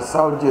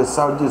Saudi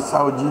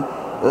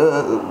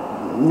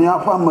ni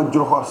afa ma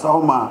juro ho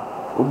sauma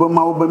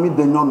oba mi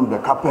de nyon de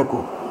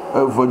kapeko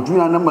Vodou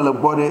na mala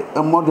bore e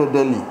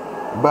modeli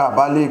ba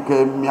bale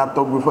ke mi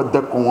atogbi fo de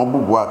ko won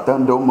bubu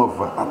atende o mo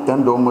fa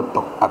atende o mo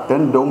tok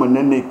atende o mo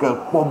nene ke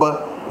poba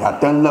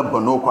atende la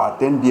bono ko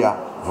atendia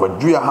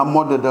Vodou ya ha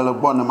modeli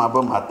bona ma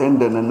ba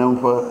atende na nan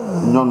fa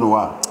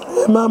nyonwa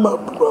mama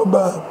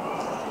proba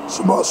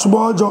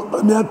subo jo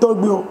mi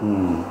atogbi o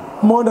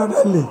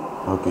modeli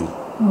okay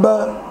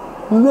ba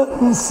na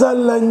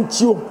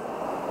nsalanchio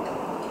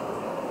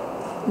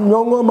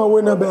nyongo ma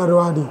wena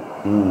berwadi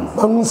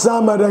Bangsa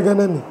daga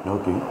nami.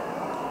 Okay.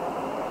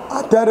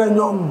 Atara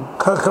nyom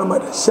kakama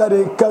da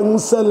share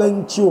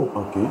kansalancio.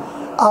 Okay.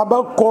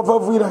 Aba cover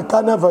vira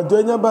kana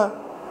vadonya ba.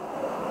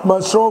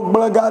 Masro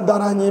blaga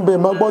daranyi be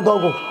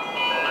magbodogo.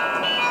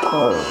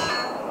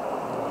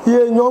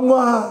 Ye nyongo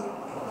ha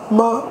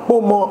ma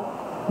pomo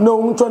no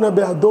uncho na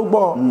be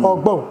adogbo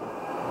ogbo.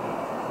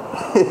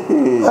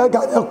 E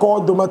ga ya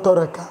ko do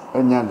matoreka.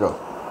 Enyajo.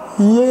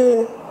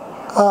 Ye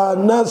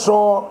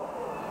naso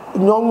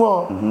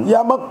nyongo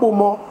ya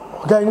makpomo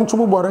ga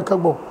ntubu boreka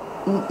gbo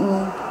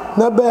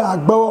na be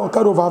agbawo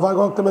ka do vava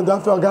go keme da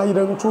fe ga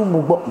yire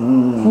ntubu gbo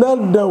na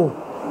dewo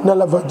na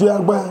la vadu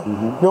agba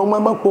nyongo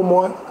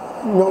makpomo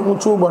nyongo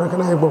ntubu boreka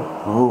na gbo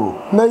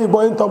na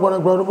ibo into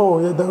boreka gbo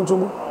bo ye da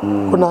ntubu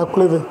kuna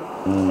kleve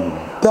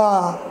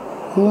ta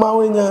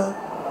mawenya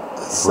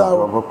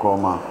sawo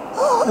koma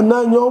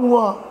na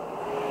nyongo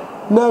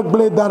na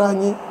gble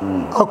daranyi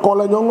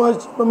akola nyongo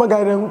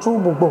magare ntu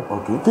bugbo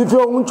fifi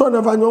o ncho na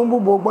va nyongo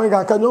bugbo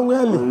ga ka nyongo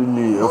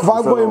eli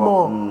va gbo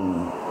imo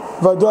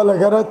va do la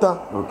garata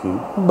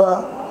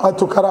ba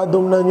atukara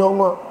dum na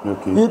nyongo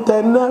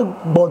itena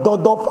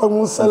bododo fa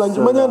unsela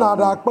manya na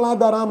da akpla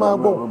dara ma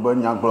gbo ba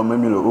nya gbo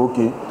memilo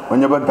okay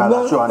onya ba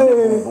gala sho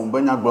ande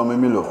ba nya gbo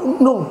memilo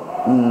no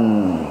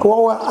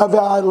ko wa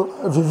ava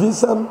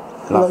vivisam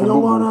la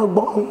nyongo na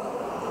gbo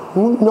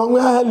nyongo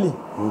eli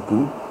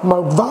okay ma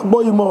va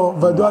boy mo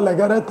va do la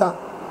garata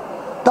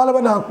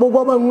talaba na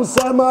kpogwa ma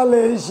musama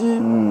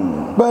leshi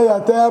ba ya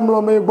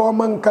temlo me bo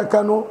man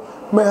kakano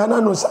me hana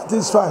no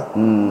satisfy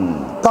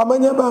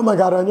tamanya ba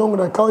magara nyongo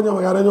na kawnya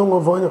magara nyongo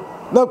vonyo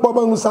na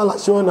kpoba musala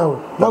shona we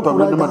na ko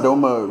ni ma do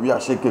ma wi a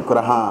sheke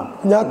kura ha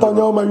nya to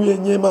nyo ma wi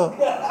enyema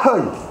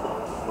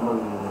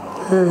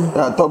hey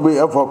ya to be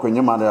efo ko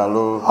nyema da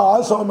lo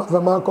so ma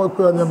ma ko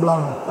ko nya bla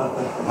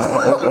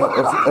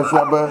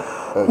efia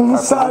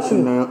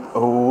Nsali.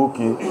 Oh,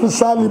 okay.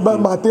 Nsali ba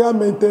material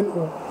maintain.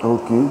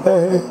 Okay.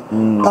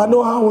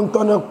 Tano ha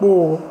untona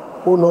po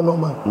no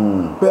ma.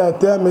 Be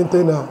atia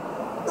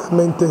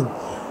maintain.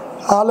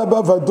 Ala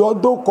ba va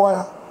do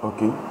koya.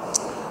 Okay.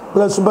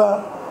 Plus ba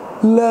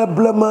le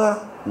blema.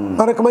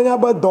 Mara kamanya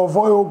ba do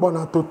voyo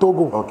bona to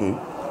Togo. Okay.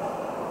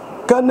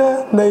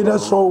 Kakane neida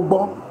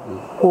sobo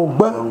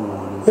ogba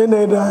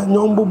eneida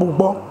nyombu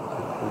bubo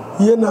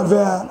yena ve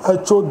a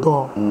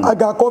chodo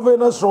aga kove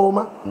na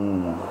soma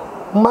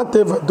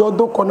mateve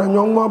dodo kona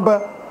nyongma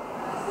ba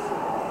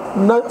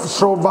na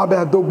sova be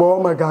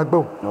adogbo ma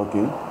gagbo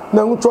okay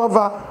na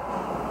nchova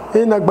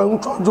ina gba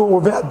nchojo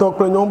ove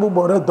adokro nyombu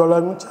bore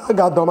dola ncha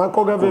aga do ma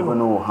ko gave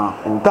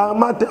ta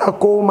mate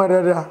ako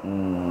marera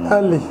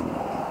ali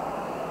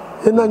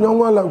ina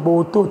nyongwa la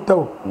gbo to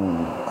to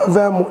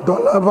ve mu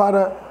dola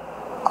vara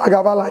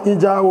aga bala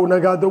ija o na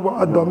gado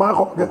do ma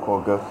ko ge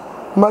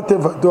mate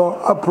do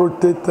a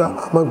protector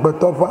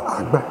amagbeto fa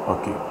agba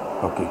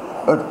okay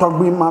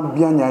togbi ma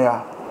bianya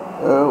ya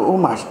o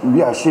ma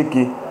wi a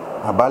sheke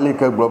abale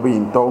ke gbo bi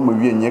nto mo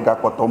wi enye ga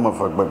poto mo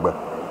fa gbegbe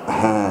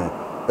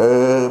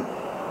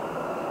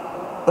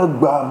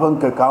gba van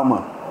ke kama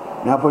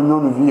nya fa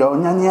nyonu vi ya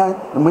nyanya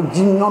ma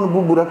ji nyonu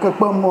bubura ke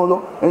pa mo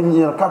lo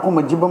enye ka ko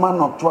ma ji ba ma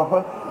no twa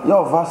fa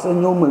ya va se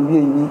nyo ma wi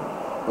enyi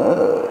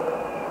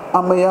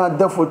amaya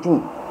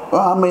dafotu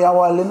amaya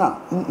walena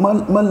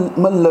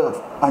mal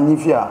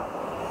anifia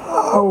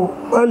au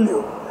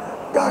malio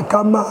ga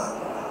kama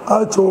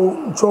acho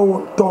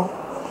cho to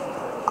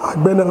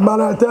agbena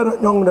mara tera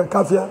nyong de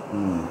kafia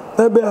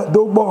ebe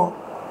adogbo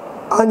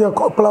anya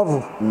ko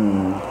plavu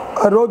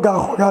aroga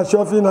ga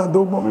shofi na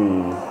dogbo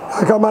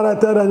akamara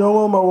tera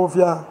nyong ma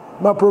wofia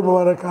ma problem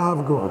ara ka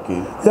have go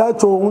ya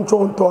cho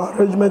uncho to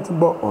arrangement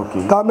bo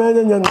ta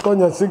menye nyen to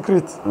nya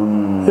secret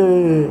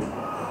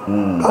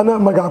ana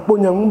magapo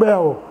nya mbe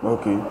o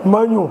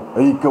manyu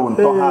ke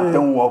unto ha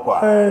ten wo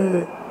kwa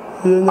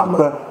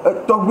apa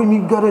togbi mi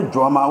gare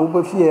joma wo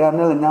be fie ya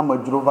na nya ma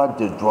jurova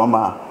je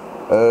joma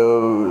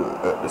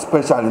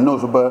especially no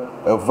so ba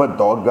va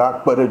doga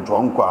pere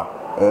jom kwa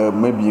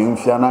maybe in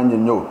fiana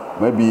nyo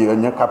maybe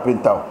nya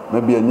carpenter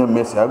maybe nya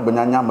mesi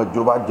agbanya nya ma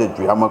jurova je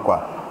jua ma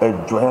kwa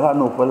joela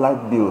no for light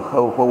bill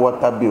for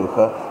water bill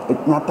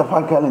nya ta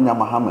fa kale nya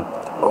Muhammad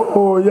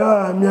oh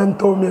ya mi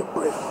anto mi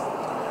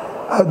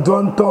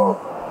adonto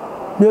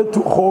mi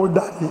to hold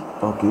daddy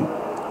okay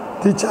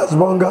teachers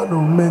bungalow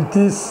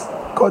mentis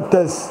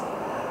cotes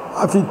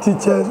afi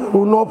teachers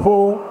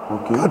unopo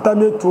kata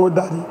mi to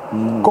daddy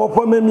ko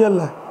po me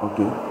miela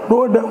okay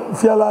no dem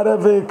fiala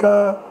reve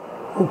ka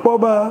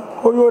upoba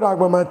oyora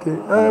agbamate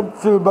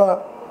filba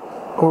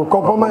o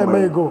ko po mai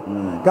mego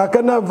ga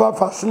kana va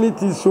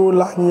facility so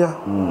lanya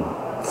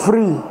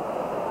free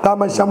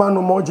tama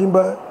shamanu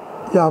mojimba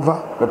yava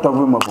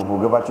katavu mapopo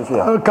ga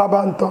batifia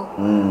kabanto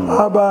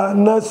aba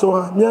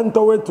naso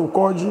miento wetu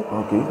koji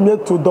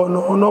mietu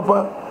dono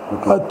onopa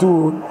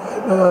atu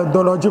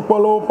dono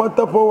jipolo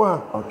patapowa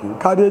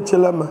kade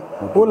chelama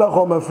ola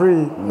home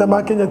free na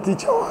makenya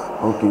teacher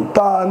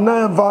ta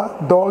never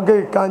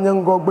doge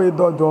kanyango gbe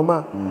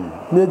dodoma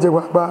mieje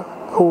gbagba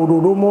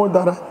oruru mo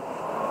dara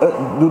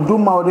do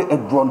maure e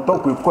dronto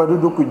ko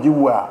do ko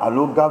jiwa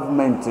alo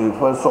government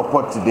for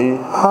support today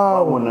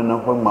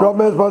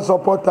government for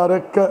support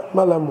arek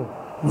malamu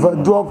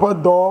Vodou for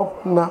do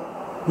na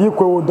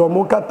yiko do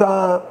mo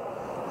kata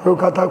o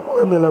kata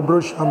ko me la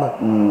brochama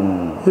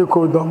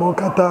yiko do mo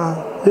kata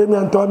emi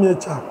anto mi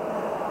echa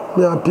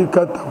mi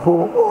apikata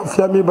fo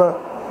fiami ba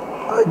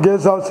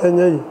guest house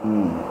enye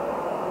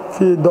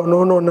fi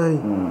dono no nai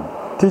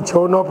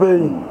teacher no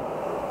pay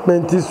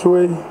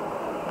mentiswe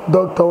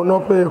doctor no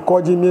pay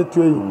koji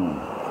metwe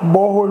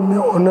borehole me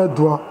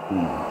onadua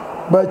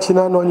ba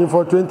china no ni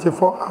for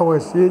 24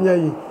 hours yenya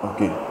yi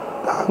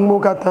mo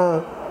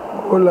kata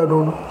ola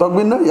dono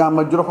togbina ya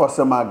majuro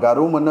hosema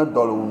garu mona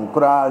dolo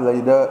kura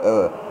laida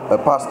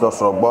pastor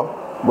srogbo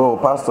bo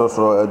pastor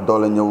sro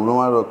dolo nyawuru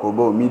ma ko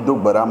bo mi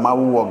dogbara ma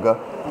woga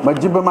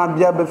majibe ma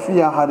bia be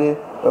fia hare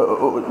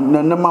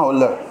na ma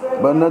ola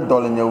ba na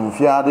dolo nyawu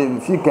fia hare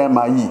fi kan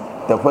ma yi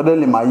te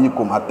fadali ma yi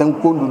ko maten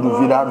ko ndudu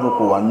vira do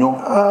ko wanyo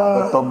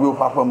togbi o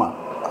pafama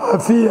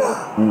afia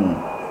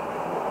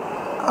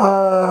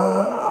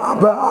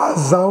aba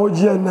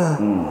azaoje na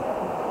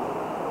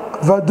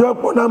Vodou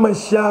ko na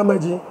mashia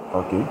maji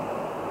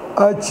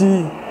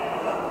achi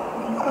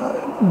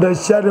da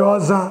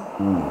sharioza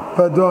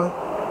Vodou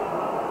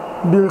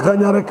bil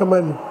khanyara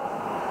kamali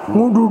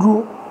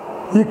mududu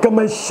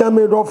yikama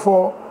shame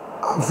rofo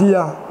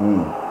afia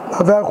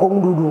ava ko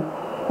mududu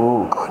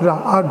ada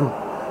adu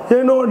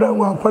yeno da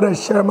wa para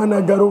shama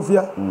na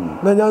garofia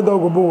na nya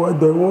dogo bo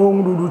do wo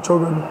mududu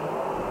chogalo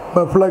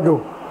ma flago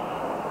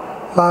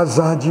la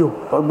zadio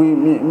togbi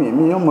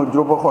mi mo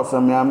drobo khosa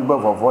mi am ba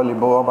vovoli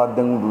bo ba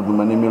den mududu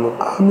manimilo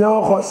mi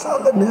o khosa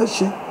le mi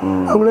ashi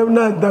amle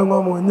na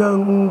dango mo nya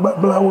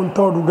bla won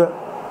toduga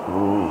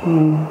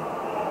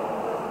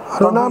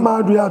arona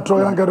ma du ya tro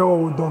ya gare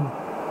wo don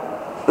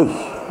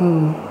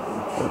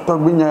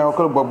togbi nya o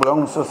ko gbogbo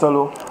on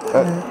sosolo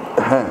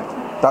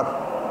ta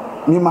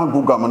mi ma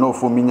guga ma no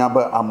fo mi nya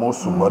ba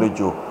amosu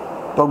borejo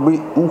togbi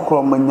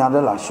nkro ma nya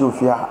de la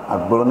shofia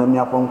agboro na mi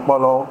apon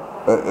polo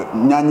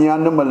nyanya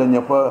ne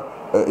malenya fa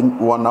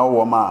wona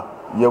wo ma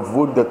ye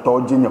vo de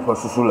toji nya fa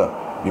susula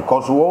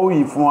because wo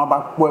yi fun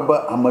aba kpo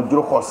ba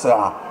amadro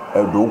khosa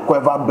do ko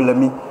va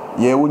blemi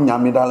ye wo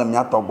nyami dala mi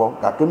atogbo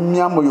ka ke mi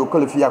amoyo ko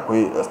le fia ko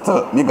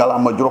still mi gala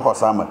amadro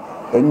khosa ma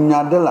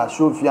enya de la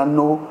shofia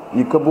no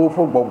yikebo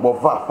fo gbogbo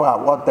fa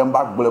wa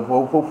temba gble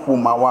fo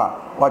fuma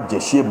wa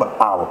jeshe ba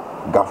aw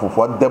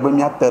gafufo debe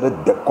mi atere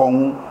de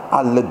kon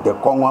alle de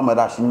kon wa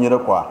mara shinyere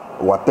kwa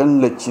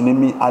waten le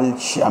chinemi al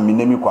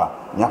shaminemi kwa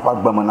nya fa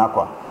gbamana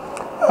kwa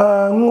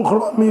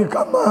ngro mi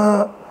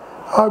kama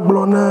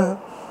aglona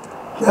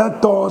ya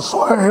to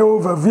so he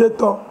over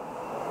vieto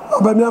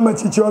aba mi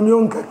amachichi o mi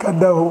on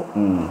kakada ho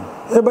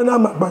ebe na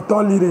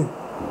magbato lire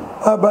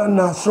aba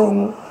na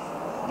strong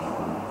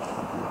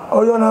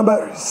oyo na ba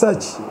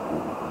research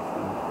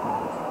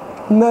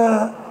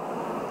na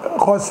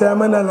Jose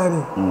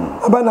Amanalari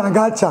aba na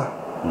gacha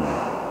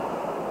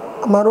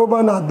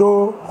maroba na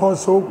do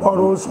Jose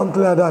or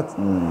something like that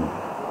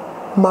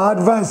my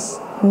advice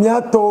mi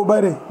ato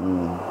bare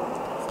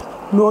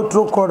no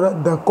tro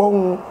correct de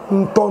kon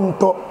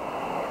ntonto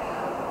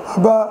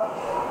aba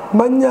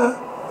manya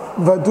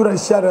vadura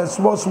shara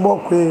sbo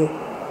kwe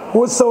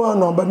wo sawa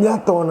no ba mi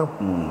ato na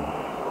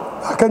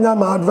akanya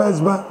my advice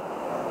ba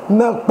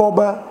na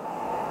kpoba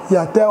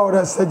ya te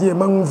ora saje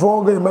man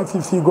voga ma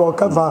fifi go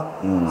kava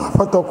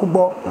afato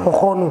kubo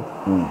okonu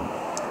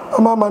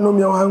ama no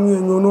mi wa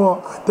nyu no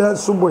ate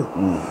subwe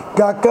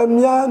ga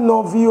kamia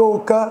no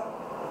vioka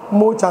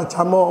mo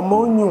chacha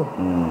mo nyu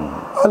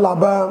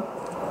alaba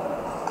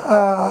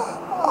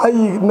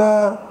ayi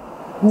na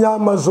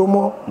nyama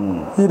zomo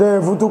ire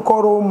vutu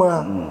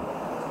koroma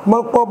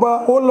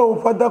makpoba olo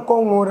fada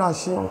ko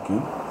ngurashi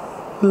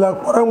la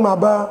korama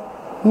ba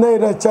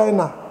na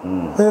China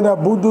na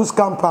Vodou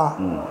campa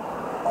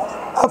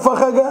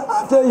afakaga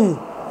afei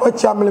o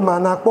chamli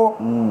manakpo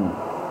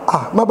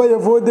maba ye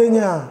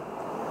vodenya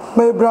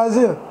my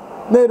Brazil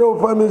na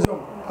Europa mezo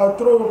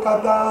atro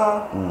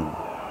kata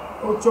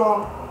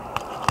ocho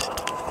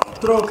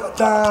tro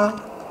kata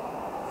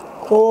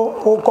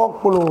o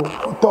kokpolo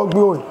togbi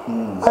o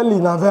ali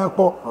na ve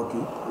po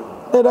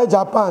na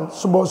Japan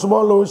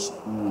subo loshi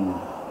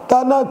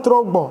tana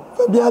trogbo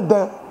fe bien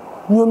de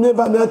nyome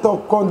va mettre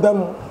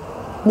condamn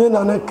mi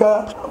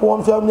naneka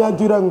won fi mi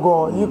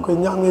adurango yiko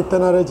nyangi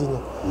tenare jinya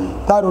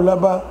taru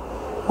laba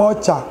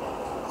ocha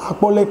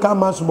akpole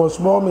kama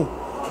subo mi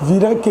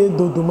vire ke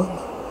doduma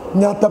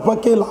nyata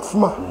pake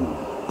lafma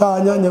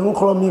ta nyanya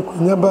nkro mi ko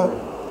nyaba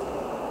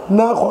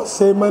na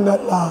Jose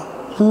Manala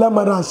la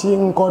marashi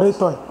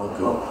nkoreto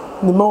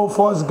ni mo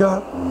force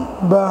ga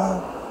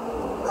ba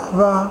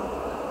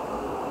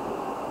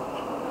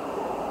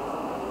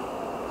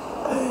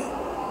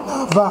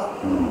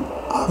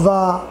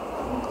va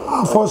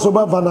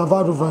Afonsoba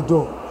Vanavaru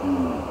Vodou.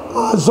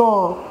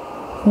 Azon,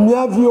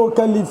 mia vio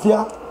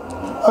qualifia,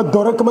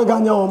 adore comme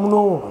gagner au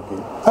mno,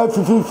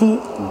 FFF,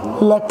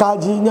 la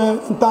kaji,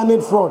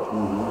 internet fraud.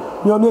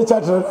 Mio mie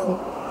chatre,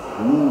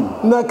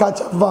 na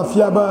kacha va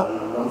fiaba,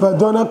 va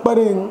donner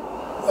paring,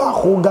 ya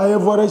hugaye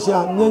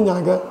voresha,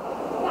 nyanyaga,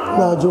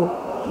 najo,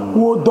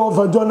 wo do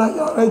va donner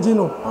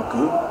regino.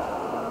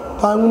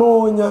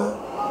 Tangmo nya.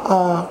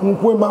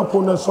 Nkwe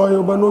mapo na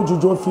soyo bano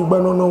jujo fi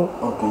bano no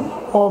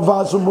o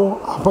vasubo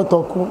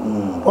apotoku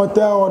o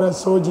te ore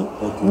soji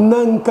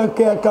nanka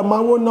ke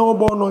kama wo na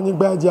obo no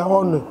nyigba ja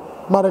onu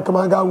mare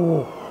kama ga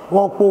wo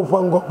wo po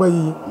fango pe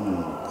yi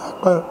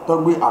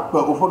togbi ape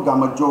ofo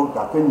gamajo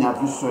ga kenya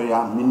fi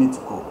soya minute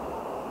ko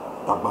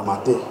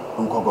dagbamate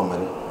nko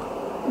gomere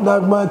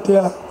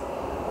dagbamate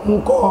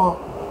nko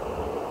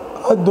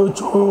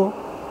adocho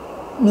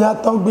mi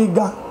atogbi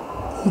ga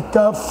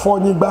ika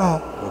fonigba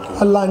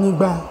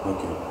alanyigba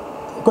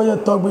ko ye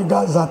togbi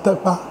ga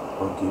zatepa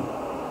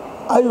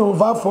ayo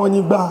va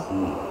fonigba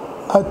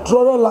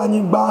atroro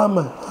lanyigba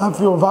ma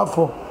afi ova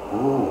fo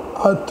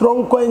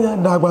atron ko nya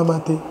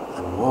dagbamate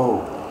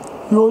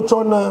yo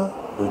chona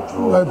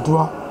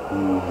edua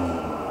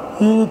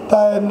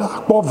ita na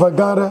po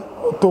vagare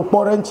to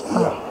porencha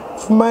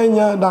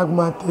fmanya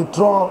dagbamate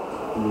tro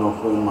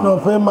no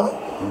fema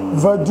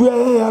Vodou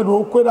ya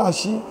ro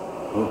kwerashi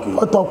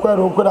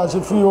otokwero kwerashi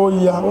fi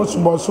oya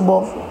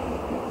osubo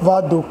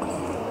Vodou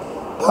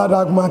ta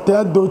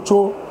dagbamate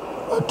docho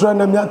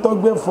trena mi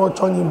atogbe fo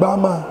chonyigba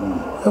ma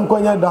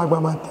enkonya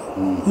dagbamate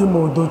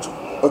imo docho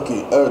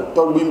okay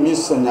togbi mi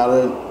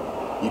senyare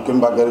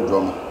ikembagere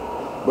drama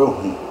bo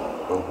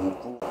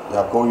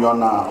ya ko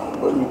yona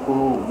bo ni ko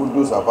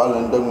Vodou sa pa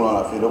le ndenglo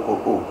la fi de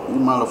koko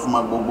ima lo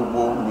fuma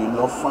gbogbo mi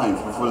no fine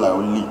fufu la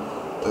oli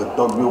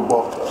togbi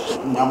obo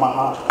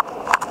nyamaha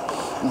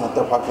mo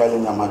te pakale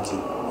nyamati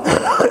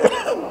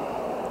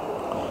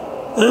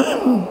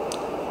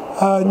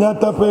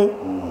nyata pe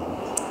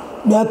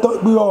nyato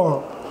bi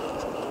o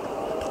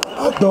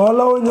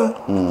adola onya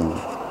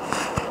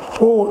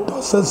o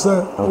to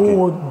sese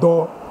o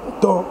do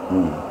to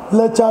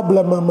le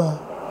chable mama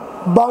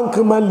bank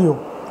malio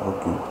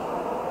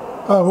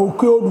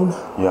hoki oduna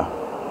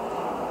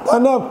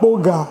ana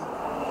poga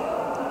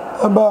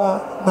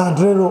aba na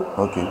drero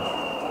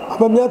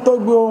aba nyato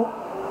bi o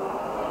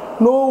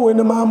no we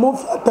na mamu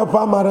fata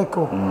pa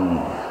mareko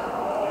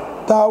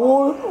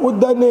tawo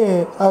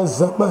udane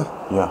azama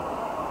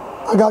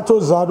agacho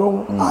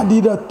zaro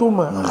adida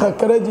tuma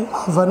khakreji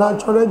avana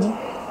choreji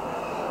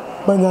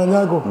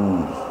manyanyago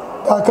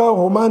kaka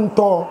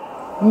romanto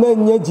ne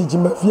nye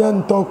jijime fia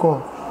ntoko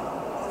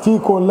fi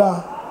ko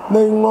la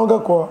ne ngoga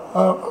ko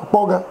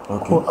poga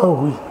ko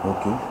ahui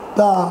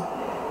ta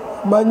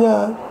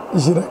manya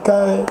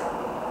jiraka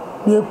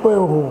mi pe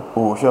ho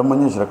o she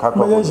manya jiraka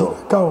ko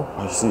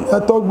I see ya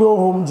togbe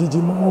home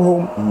jijime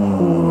home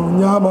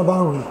nya ma ba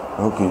hui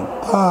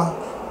ta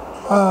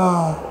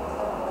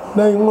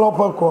ne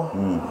nglopa ko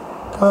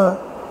ka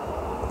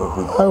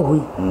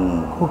ahui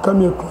ko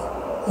kameko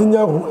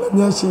nya hu la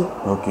nya shi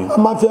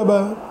amafia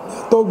ba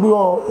togbe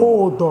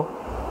o do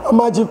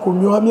amaji ko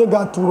mi o mi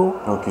ga turo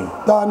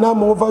ta na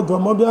mo fa do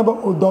mo bia ba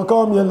o do ka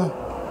o mi la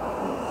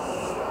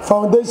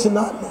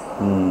foundational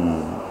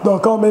do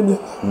ka o mi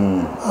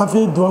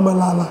afi do ma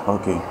la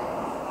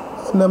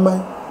na mai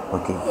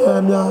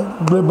mi a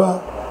breba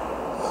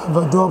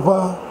va do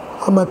pa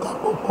amata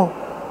popo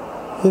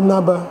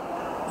ina ba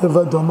e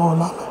va do ma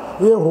la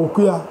e ho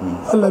ku ya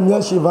ala mi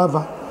a shi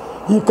vava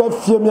i ka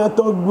fie mi a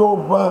togbe o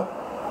ba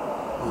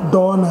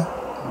dona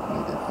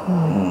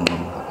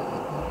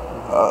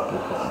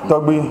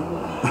Toby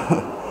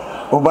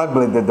Oba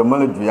blended the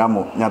knowledge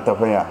yamo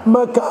nyatafaya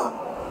maka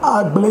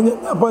agblenya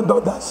nyapa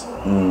dodas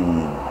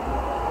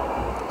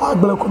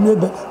agle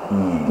komede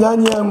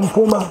nyanya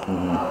mpoma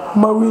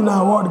mawina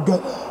award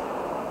gala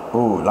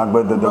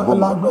lagbede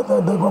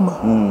de goma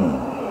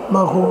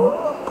mako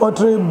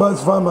pottery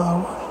bus farmer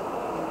award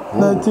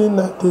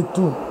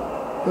 1992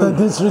 the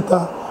district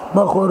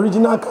mako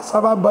original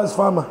cassava bus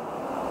farmer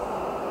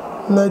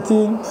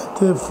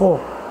 1994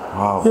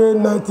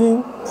 in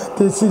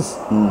 1996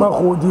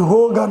 mako the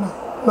whole Ghana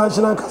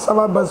national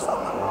cassava bus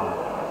farmer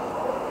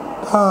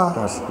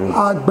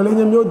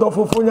agblenya mi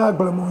odofofo nya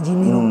agblemoji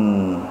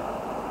mi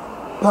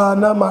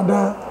na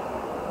mada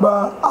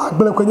ba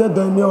agbele kwenye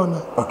demi ona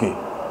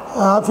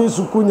afi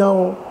sukunya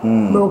o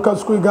me ka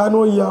sukui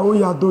gano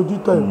ya doju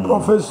to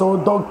professor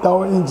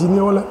doctor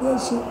engineer la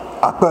yesi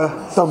apa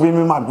Toby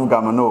mi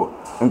maduga mano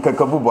nke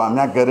kabubo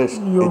amia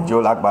garage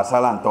ejo la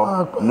gbasala nto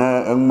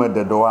na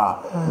enmede doa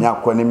mi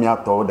akoni mi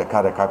ato de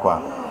kare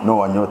kakwa no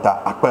wonyota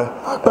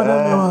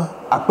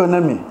apa na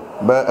mi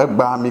ba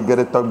egba mi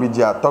gere Toby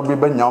dia Toby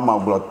be nya ma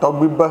glo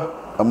Toby ba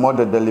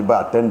mode deliver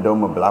attend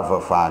mo blava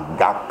fa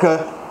gaka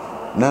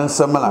na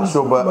nsamala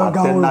shoba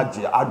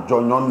atenaji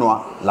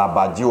ajonyono la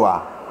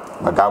bajiwa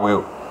magawe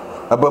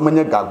aba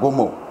menye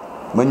gagomo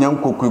menye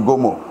nkoku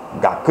gomo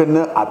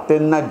gakene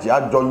atenaji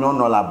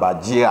ajonyono la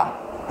bajia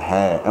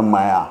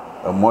emaya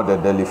mode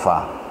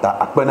deliver ta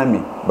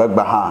akpenami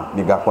bagba ha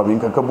ni gakwa mi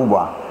nkanka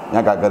bubwa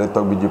nya gagare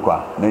Toby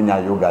jikwa na nya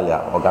yogalia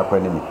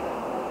ogakwenimi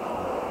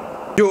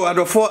yo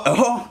adofo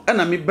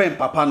na mi ben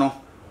papa no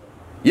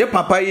ye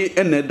papa yi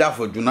ene da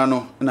foduna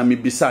no na mi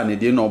bisa ne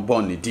de no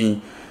born ne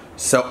din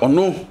se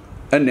ono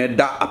ene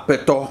da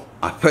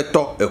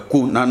apeto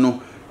eku nano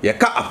ye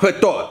ka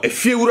apeto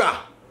efiewura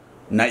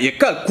na ye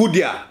ka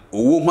kudia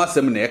owo ho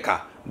asem na ye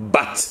ka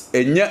but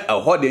enye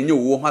eho de enye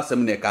owo ho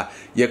asem na ye ka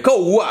ye ka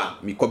owo a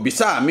mi ko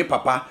bisa mi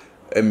papa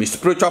mi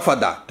spiritual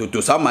father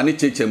to sama ne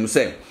chechem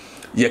se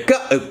ye ka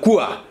eku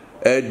a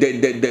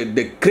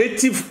the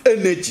creative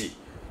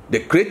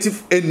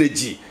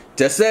energy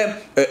just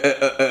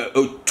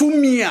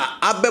tumia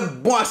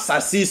abebo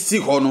asase si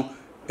ho no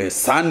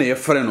sa na ye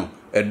frɛ no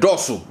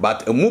dosu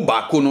but emu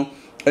baako no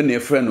na ye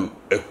frɛ no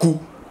eku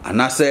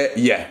anase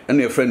ye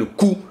na ye frɛ no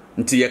ku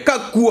nti ye ka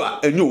ku a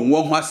enye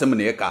onwo ho asem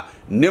na ye ka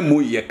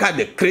nemu ye ka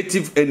the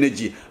creative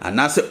energy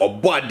anase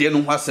obo ade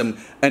no ho asem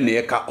na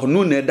ye ka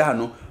onu na da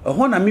no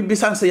ho na mi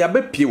bisa se ya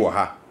be pie wo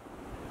ha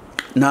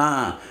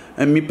na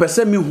mi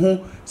pese mi hu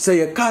se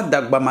ye ka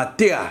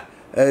dagbamate a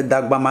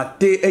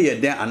dagbamate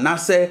eyeden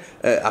anase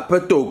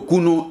apeto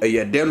kunu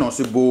eyeden no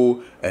se bo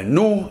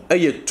no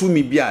eye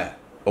tumi bia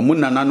omu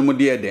nananom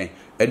de eden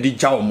edi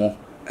jawomo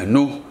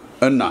eno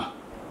na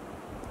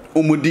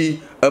omudi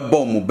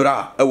ebomu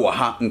bra ewo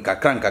ha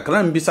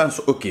nkakra mbisa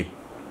nso okay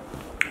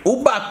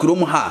uba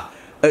krom ha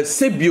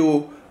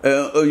sebio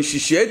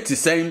nhihie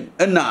tisen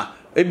na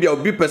ebia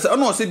obi pese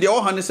ono se de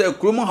o ha ne se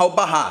krom ha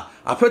uba ha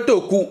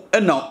apeto ku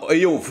na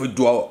eye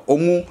ofudu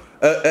omu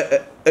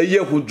eye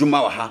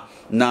hudwuma wa ha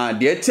na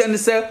de etie ne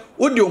se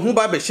odi ohun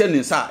ba be hye ne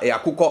nsa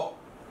yakukọ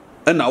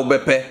na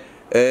obepe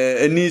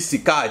eni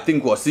sika I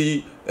think was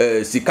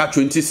sika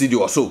 20 cedi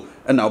or so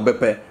na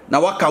obepe na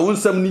waka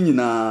wonsam ni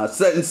nyina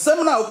se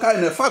nsam na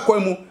okai na fa kwa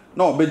mu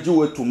na obeji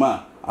wetuma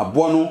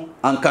abo no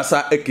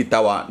ankasa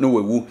ekitawa na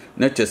wewu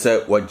na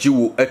chese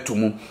wajiwu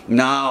etumu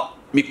na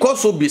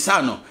mikoso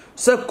bisano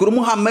se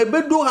kurumu ha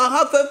mebedu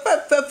ha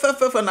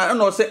fe na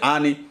no se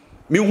ani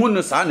mi hu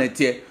no sa na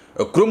tie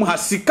krom ha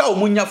sika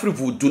omunya free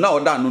Vodou na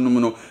oda anunum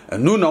no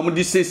enu na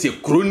omudi sese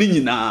kro ni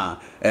nyina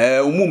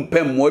omu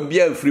mpem mo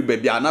bia free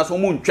baby anaso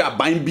omu ntwa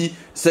ban bi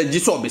se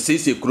giso be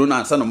sese kro na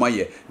ansa no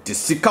maye ti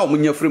sika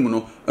omunya free mu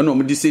no ena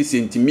omudi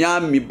sese ntimia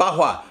mi ba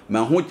ho a ma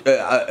hu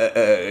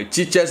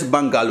teachers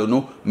bungalow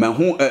no ma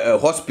hu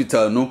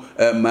hospital no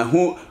ma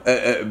hu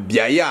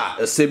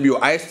biaya sebio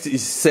ICT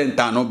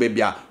center no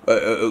bebia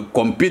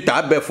computer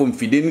abefo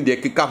mfide ni de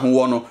keka ho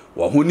wo no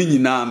wo ho ni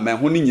nyina ma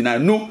ho ni nyina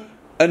no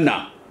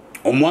ena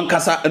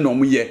Omwankasa na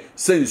omuye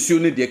se nsuo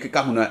ne de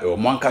keka ho na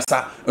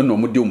omwankasa na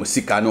omde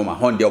omusika na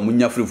omahonde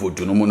omunya free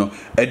Vodou no mu no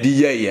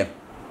adi yeye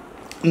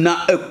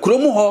na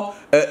ekrom ho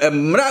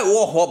mra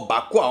wo ho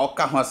bako a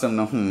oka ho asem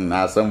no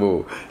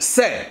asem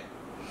se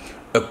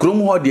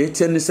ekrom ho de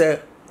etie ne se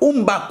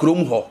umba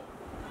krom ho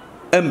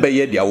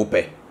embeye dia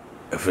wope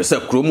efre se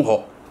krom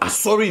ho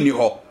asori ni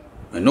ho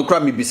no kra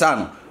mi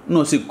bisa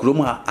no se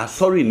krom ha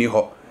asori ni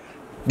ho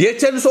de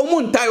etie ne so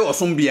mu ntai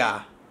osom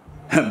bia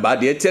ba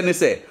de etie ne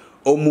se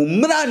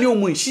omumra ni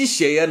omu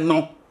nhihye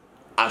no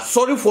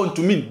asori for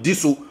ntumi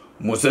diso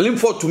muslim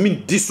for tumi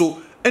diso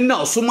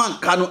ena osoman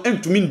ka no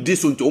entumi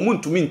diso nti omu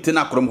ntumi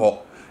ntina krom ho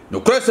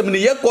no krasem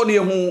ni ye ko ne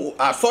hu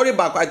asori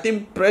back I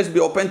think Presby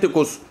or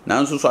Pentecost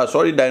na nso so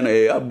asori dan no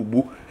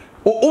abubu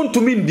o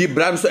ntumi ndi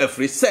brand so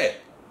afri se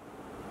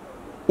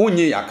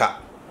onye yaka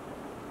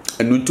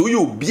enu nti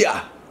yo bia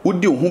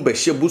wodi ho be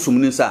hye busum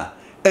ni sa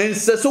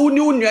ense so woni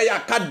onua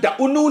yaka da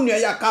onua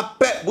yaka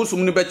pe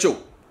busum ni be chew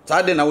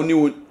sade na woni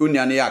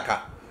onua ne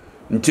yaka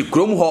nti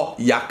krom ho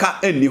yaka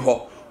eni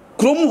ho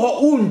krom ho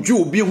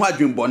unju obi ho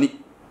adwenboni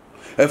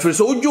efiri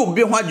so unju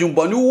obi ho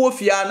adwenboni wo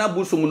fia na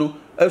busum no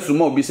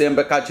asuma obi se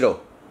mbeka kire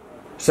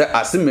se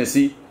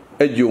asemesi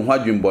agi ho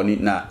adwenboni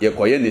na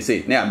yekoye ne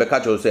se na ambeka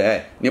kire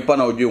se nipa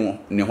na odwe ho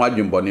ne ho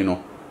adwenboni no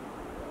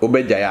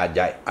obegya ya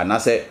agya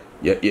anase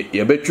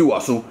ye betwi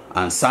waso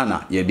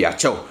ansana ye de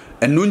achew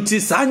enu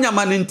nti sa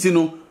nyama ne nti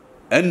no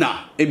ena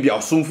ebia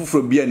osom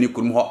fufuro bia ni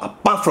kurum ho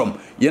apart from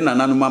ye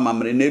nananu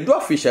mamamre na edu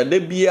official da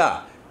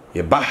bia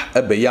ye ba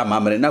ebe ya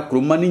mamre na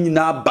kuruma ni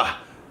nyina ba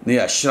na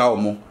ya hirawo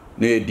mo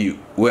na edi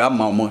we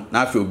ama mo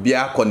na afi obi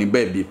akoni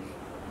ba bi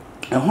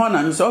ho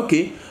na nso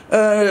okay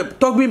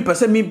togbi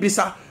mpese mi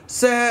bisa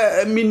se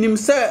minim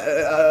se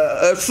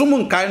sum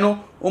nkai no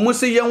omo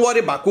se yen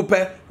wori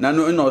bakope na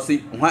no se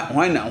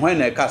hwan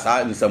na ka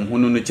sa nsam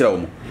hunu no kire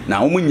omo na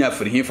omo nya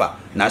firi hifa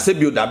na se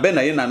bi oda be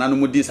na ye nananu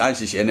mu di san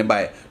hihye ne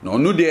bae na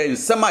onu de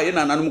nsam a ye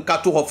nananu mu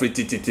kato ho firi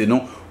tititi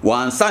no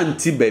wansa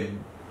nti be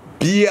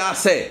bia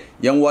se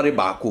yen wori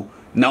bako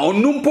na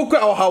onu mpoko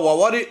a ha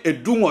wori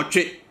edu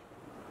nwotwe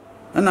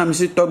na mi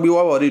se togbi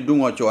wori edu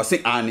nwotwe o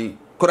se ani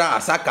kura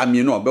asaka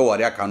mi no be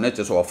wori aka na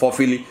che so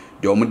ofofili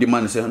de omo di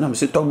man se na mi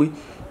se togbi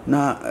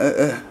na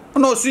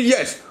no so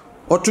yes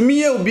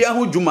otumiye obi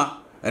aho djuma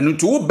enu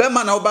to wo be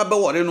ma na wo ba be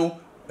wori no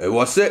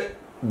wo se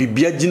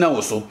bibia gina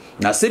wo so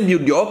na se bi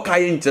de o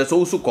kai ntre so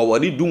wo so ko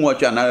wori du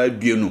nwotwe na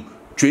adue no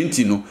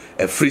 20 no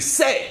free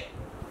say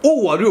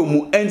o wori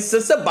omu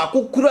ensese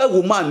bako kura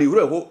wo ma na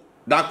hura ho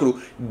dakro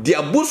de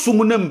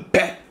abusum na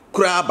mpe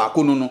kura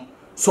bako no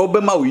so be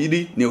ma wo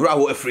yiri na hura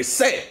ho free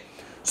say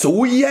so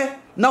wo ye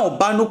na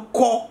oba no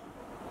ko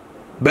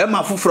be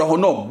ma foforo ho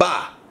no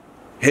ba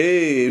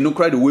hey no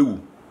kura de wewu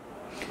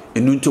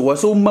enu nto wo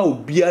so ma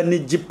obia ne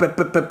gi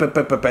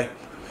pepepepepepe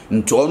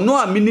nto no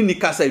amini ni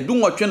kasa du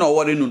nwotwe na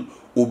wori no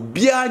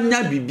obia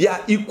nya bibia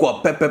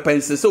equal pepepe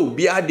nsese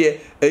obia de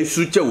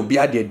esuche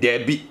obia de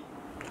debi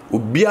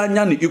obia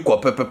nya no equal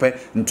pepepe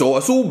nto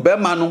wo so be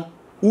ma no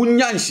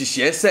unya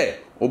nhihye se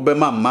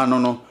obema ma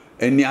no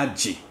eni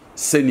agi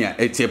senia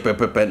etie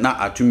pepepe na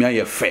atumia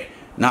ye fe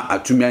na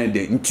atumia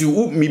de nti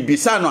mi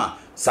bisa no a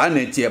sa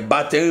na etie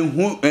baten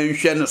hu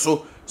enhwe no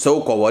so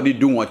so ko wodi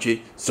du nwotwe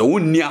so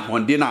wonni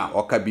ahonde na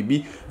oka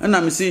bibi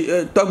na mi si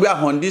togbe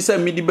ahonde se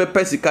mi di be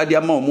pesika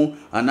dia ma omu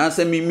ana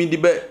se mi di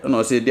be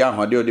no se dia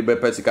ahonde o di be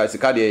pesika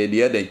sika dia ye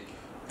de den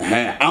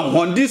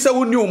ahonde se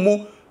wonni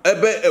omu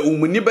ebe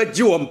umuni be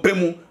ji wo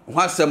mpemu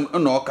ho asem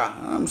na oka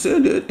mi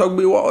se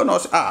togbe wo no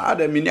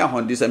ada mi ni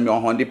ahonde se mi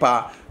ahonde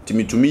pa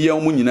timitumi ye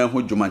omu nyina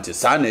ho dwumanti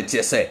sa na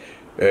tie se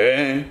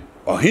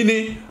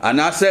ohini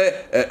ana se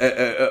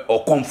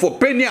okomfo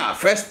penia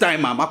first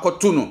time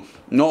amakotu no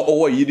no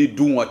owo yiri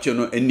du nwotwe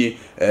no eni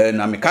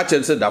na me ka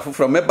chen se da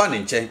foforo meba ne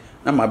nchen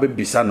na ma be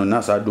bisa no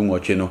na sa du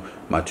nwotwe no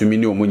matumi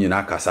ni omu nyina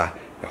akasa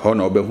ho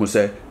na obehu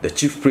se the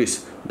chief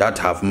priest that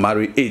have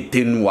married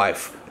 18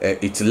 wife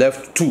it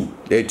left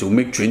 2 to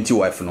make 20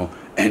 wife no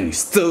and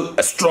still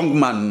a strong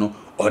man no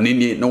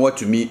onini no what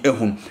to me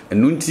ehum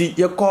enunti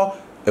yeko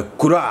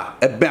ekura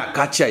ebe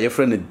akachi a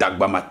yefre ne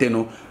DAGBAMETE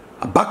no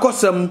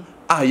abakosem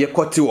a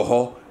yekoti wo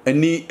ho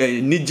eni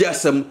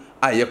nijesem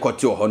a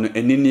yekoti wo ho no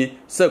enini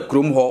se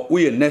krom ho wo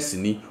ye nurse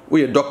ni wo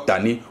ye doctor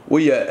ni wo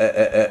ye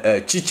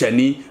teacher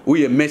ni wo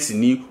ye mercy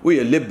ni wo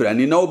ye labor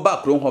ni na wo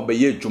ba krom ho be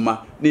ye adwuma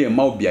na ye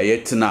ma obia ye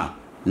tena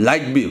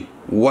light bill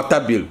water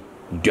bill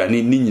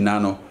duane ni nyina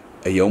no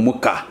eye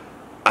omuka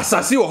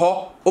asase wo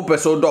ho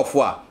opeso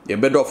dofo a ye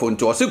be dofo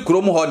nti o se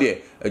krom ho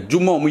de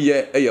adwuma omu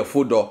ye eye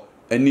fodo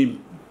ani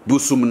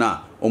busum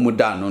na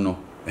omuda no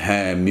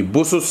mi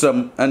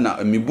bosusum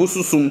na mi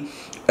bosusum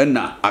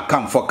na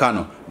akamfo ka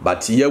no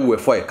but ye we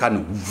for e ka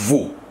no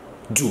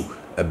Vodou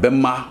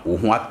ebema wo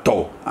ho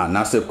atọ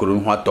anase koro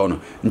ho atọ no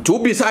nti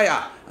obisa ya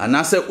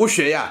anase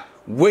ohwe ya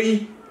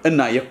wei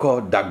na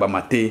yekọ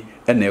DAGBAMETE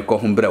na yekọ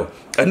humbrew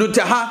enu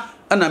ta ha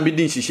na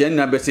midin hihye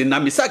na bese na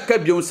misaka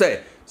biom se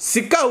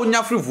sika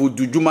onya fri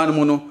Vodou dwuma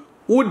no no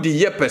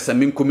wodi ye pesa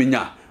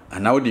minkominya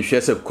ana wodi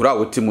hwe se kura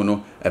wotimu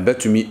no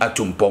ebetumi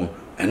atumpom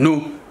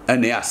enu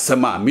ene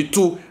asema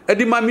mitu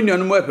edi ma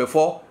minion mo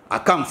epefo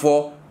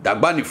akamfo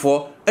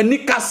dagbanifo ani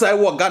kasa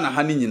wo Ghana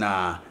ha ni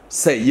nyina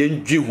se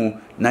yendwi ho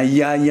na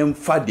ya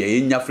yemfa de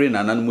yenyafre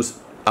nananum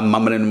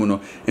amamre no no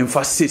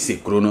emfa sese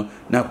kro no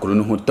na kro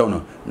no ho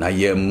tono na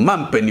ye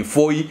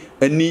mampanifo yi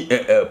ani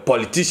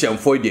politician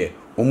fo de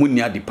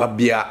omuni adipa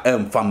bia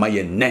emfa ma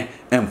ye ne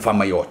emfa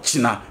ma ye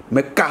ochina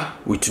meka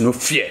with no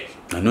fear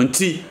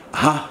anonti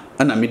ha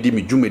ana medi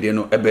mi dwumede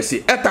no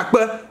ebese etakpe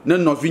ne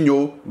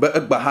novinyo be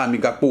egba ha mi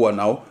gakpo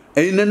wona o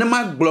ene ne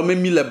ma glome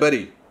mi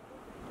lebere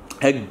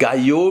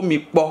egayo mi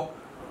po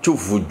tu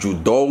vuju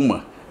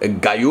doma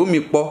egayo mi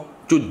po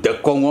tu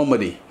deko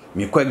ngomre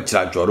mi kwa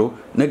jirajoro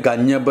ne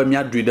ganya ba mi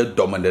adu de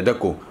doma de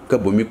deko ka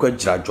bo mi kwa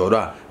jirajoro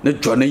a ne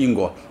jone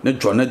yingo ne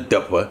jone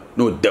depo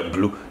no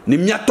deblu ne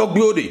mi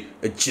atoglode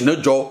echine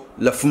jo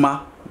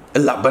lefuma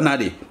la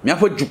banade mi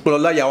afa juklo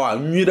la yawa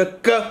nwire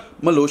ka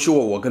malo shi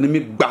wo gani mi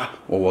gba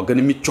wo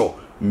gani mi cho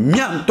mi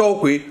anto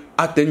kwe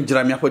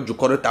atenjira mi afa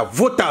jukoro ta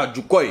Volta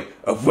jukoi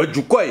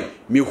jukoi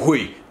mi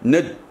hoi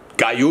ne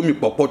gayo mi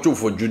popoto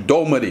fo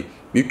judomere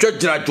mi twa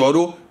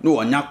jirajoro no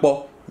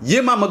onyapo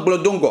ye mama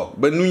glodongo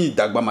benuyi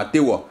DAGBAMETE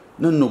wo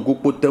ne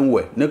nogopo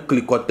tenwe ne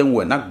kliko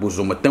tenwe na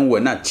gbozomo tenwe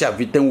na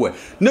chiavi tenwe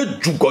ne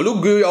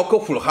jugologo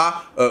yakoful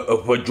ha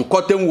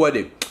juko tenwe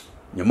de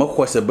nyama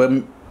khose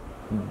be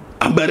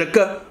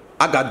America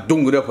aga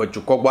dongre fo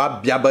juko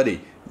gba biabare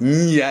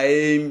nya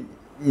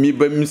mi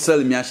be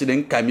misal mi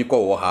ashiden kami ko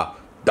wo ha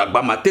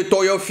DAGBAMETE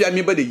to yo fia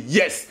mi be de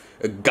yes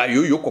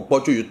gayo yo ko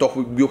pocho yo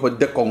tofu bio fo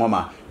de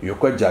kongoma yo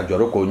ko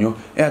jajoro ko nyo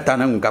e ta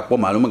na nga po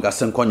malum nga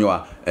sen konyo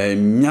a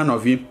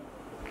mianovi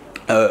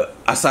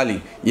asali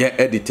ye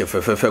edit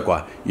fefefe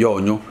kwa yo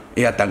onyo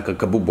e atanka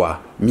kabubwa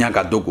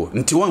miaga dogo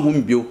nti wan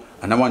hom bio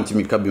ana wanti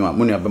mi kabima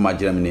muni abema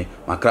jira mini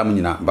makra mu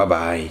nyina bye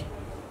bye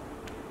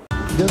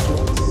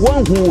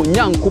wan hu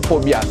nyankopo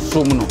bia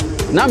somno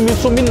na mi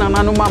so mi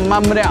nananu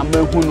mamre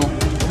amahu no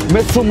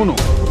me somno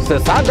se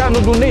sada no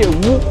do na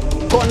ewu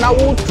ko na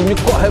wo tumi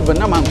ko heaven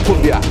na man ko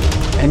bia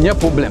enye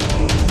problem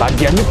but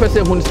the me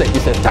person who say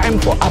it's a time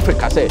for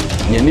Africa say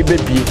ye ni be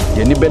bie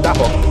ye ni be da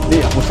ho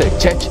they say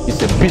church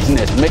is a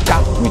business maker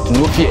with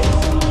no fear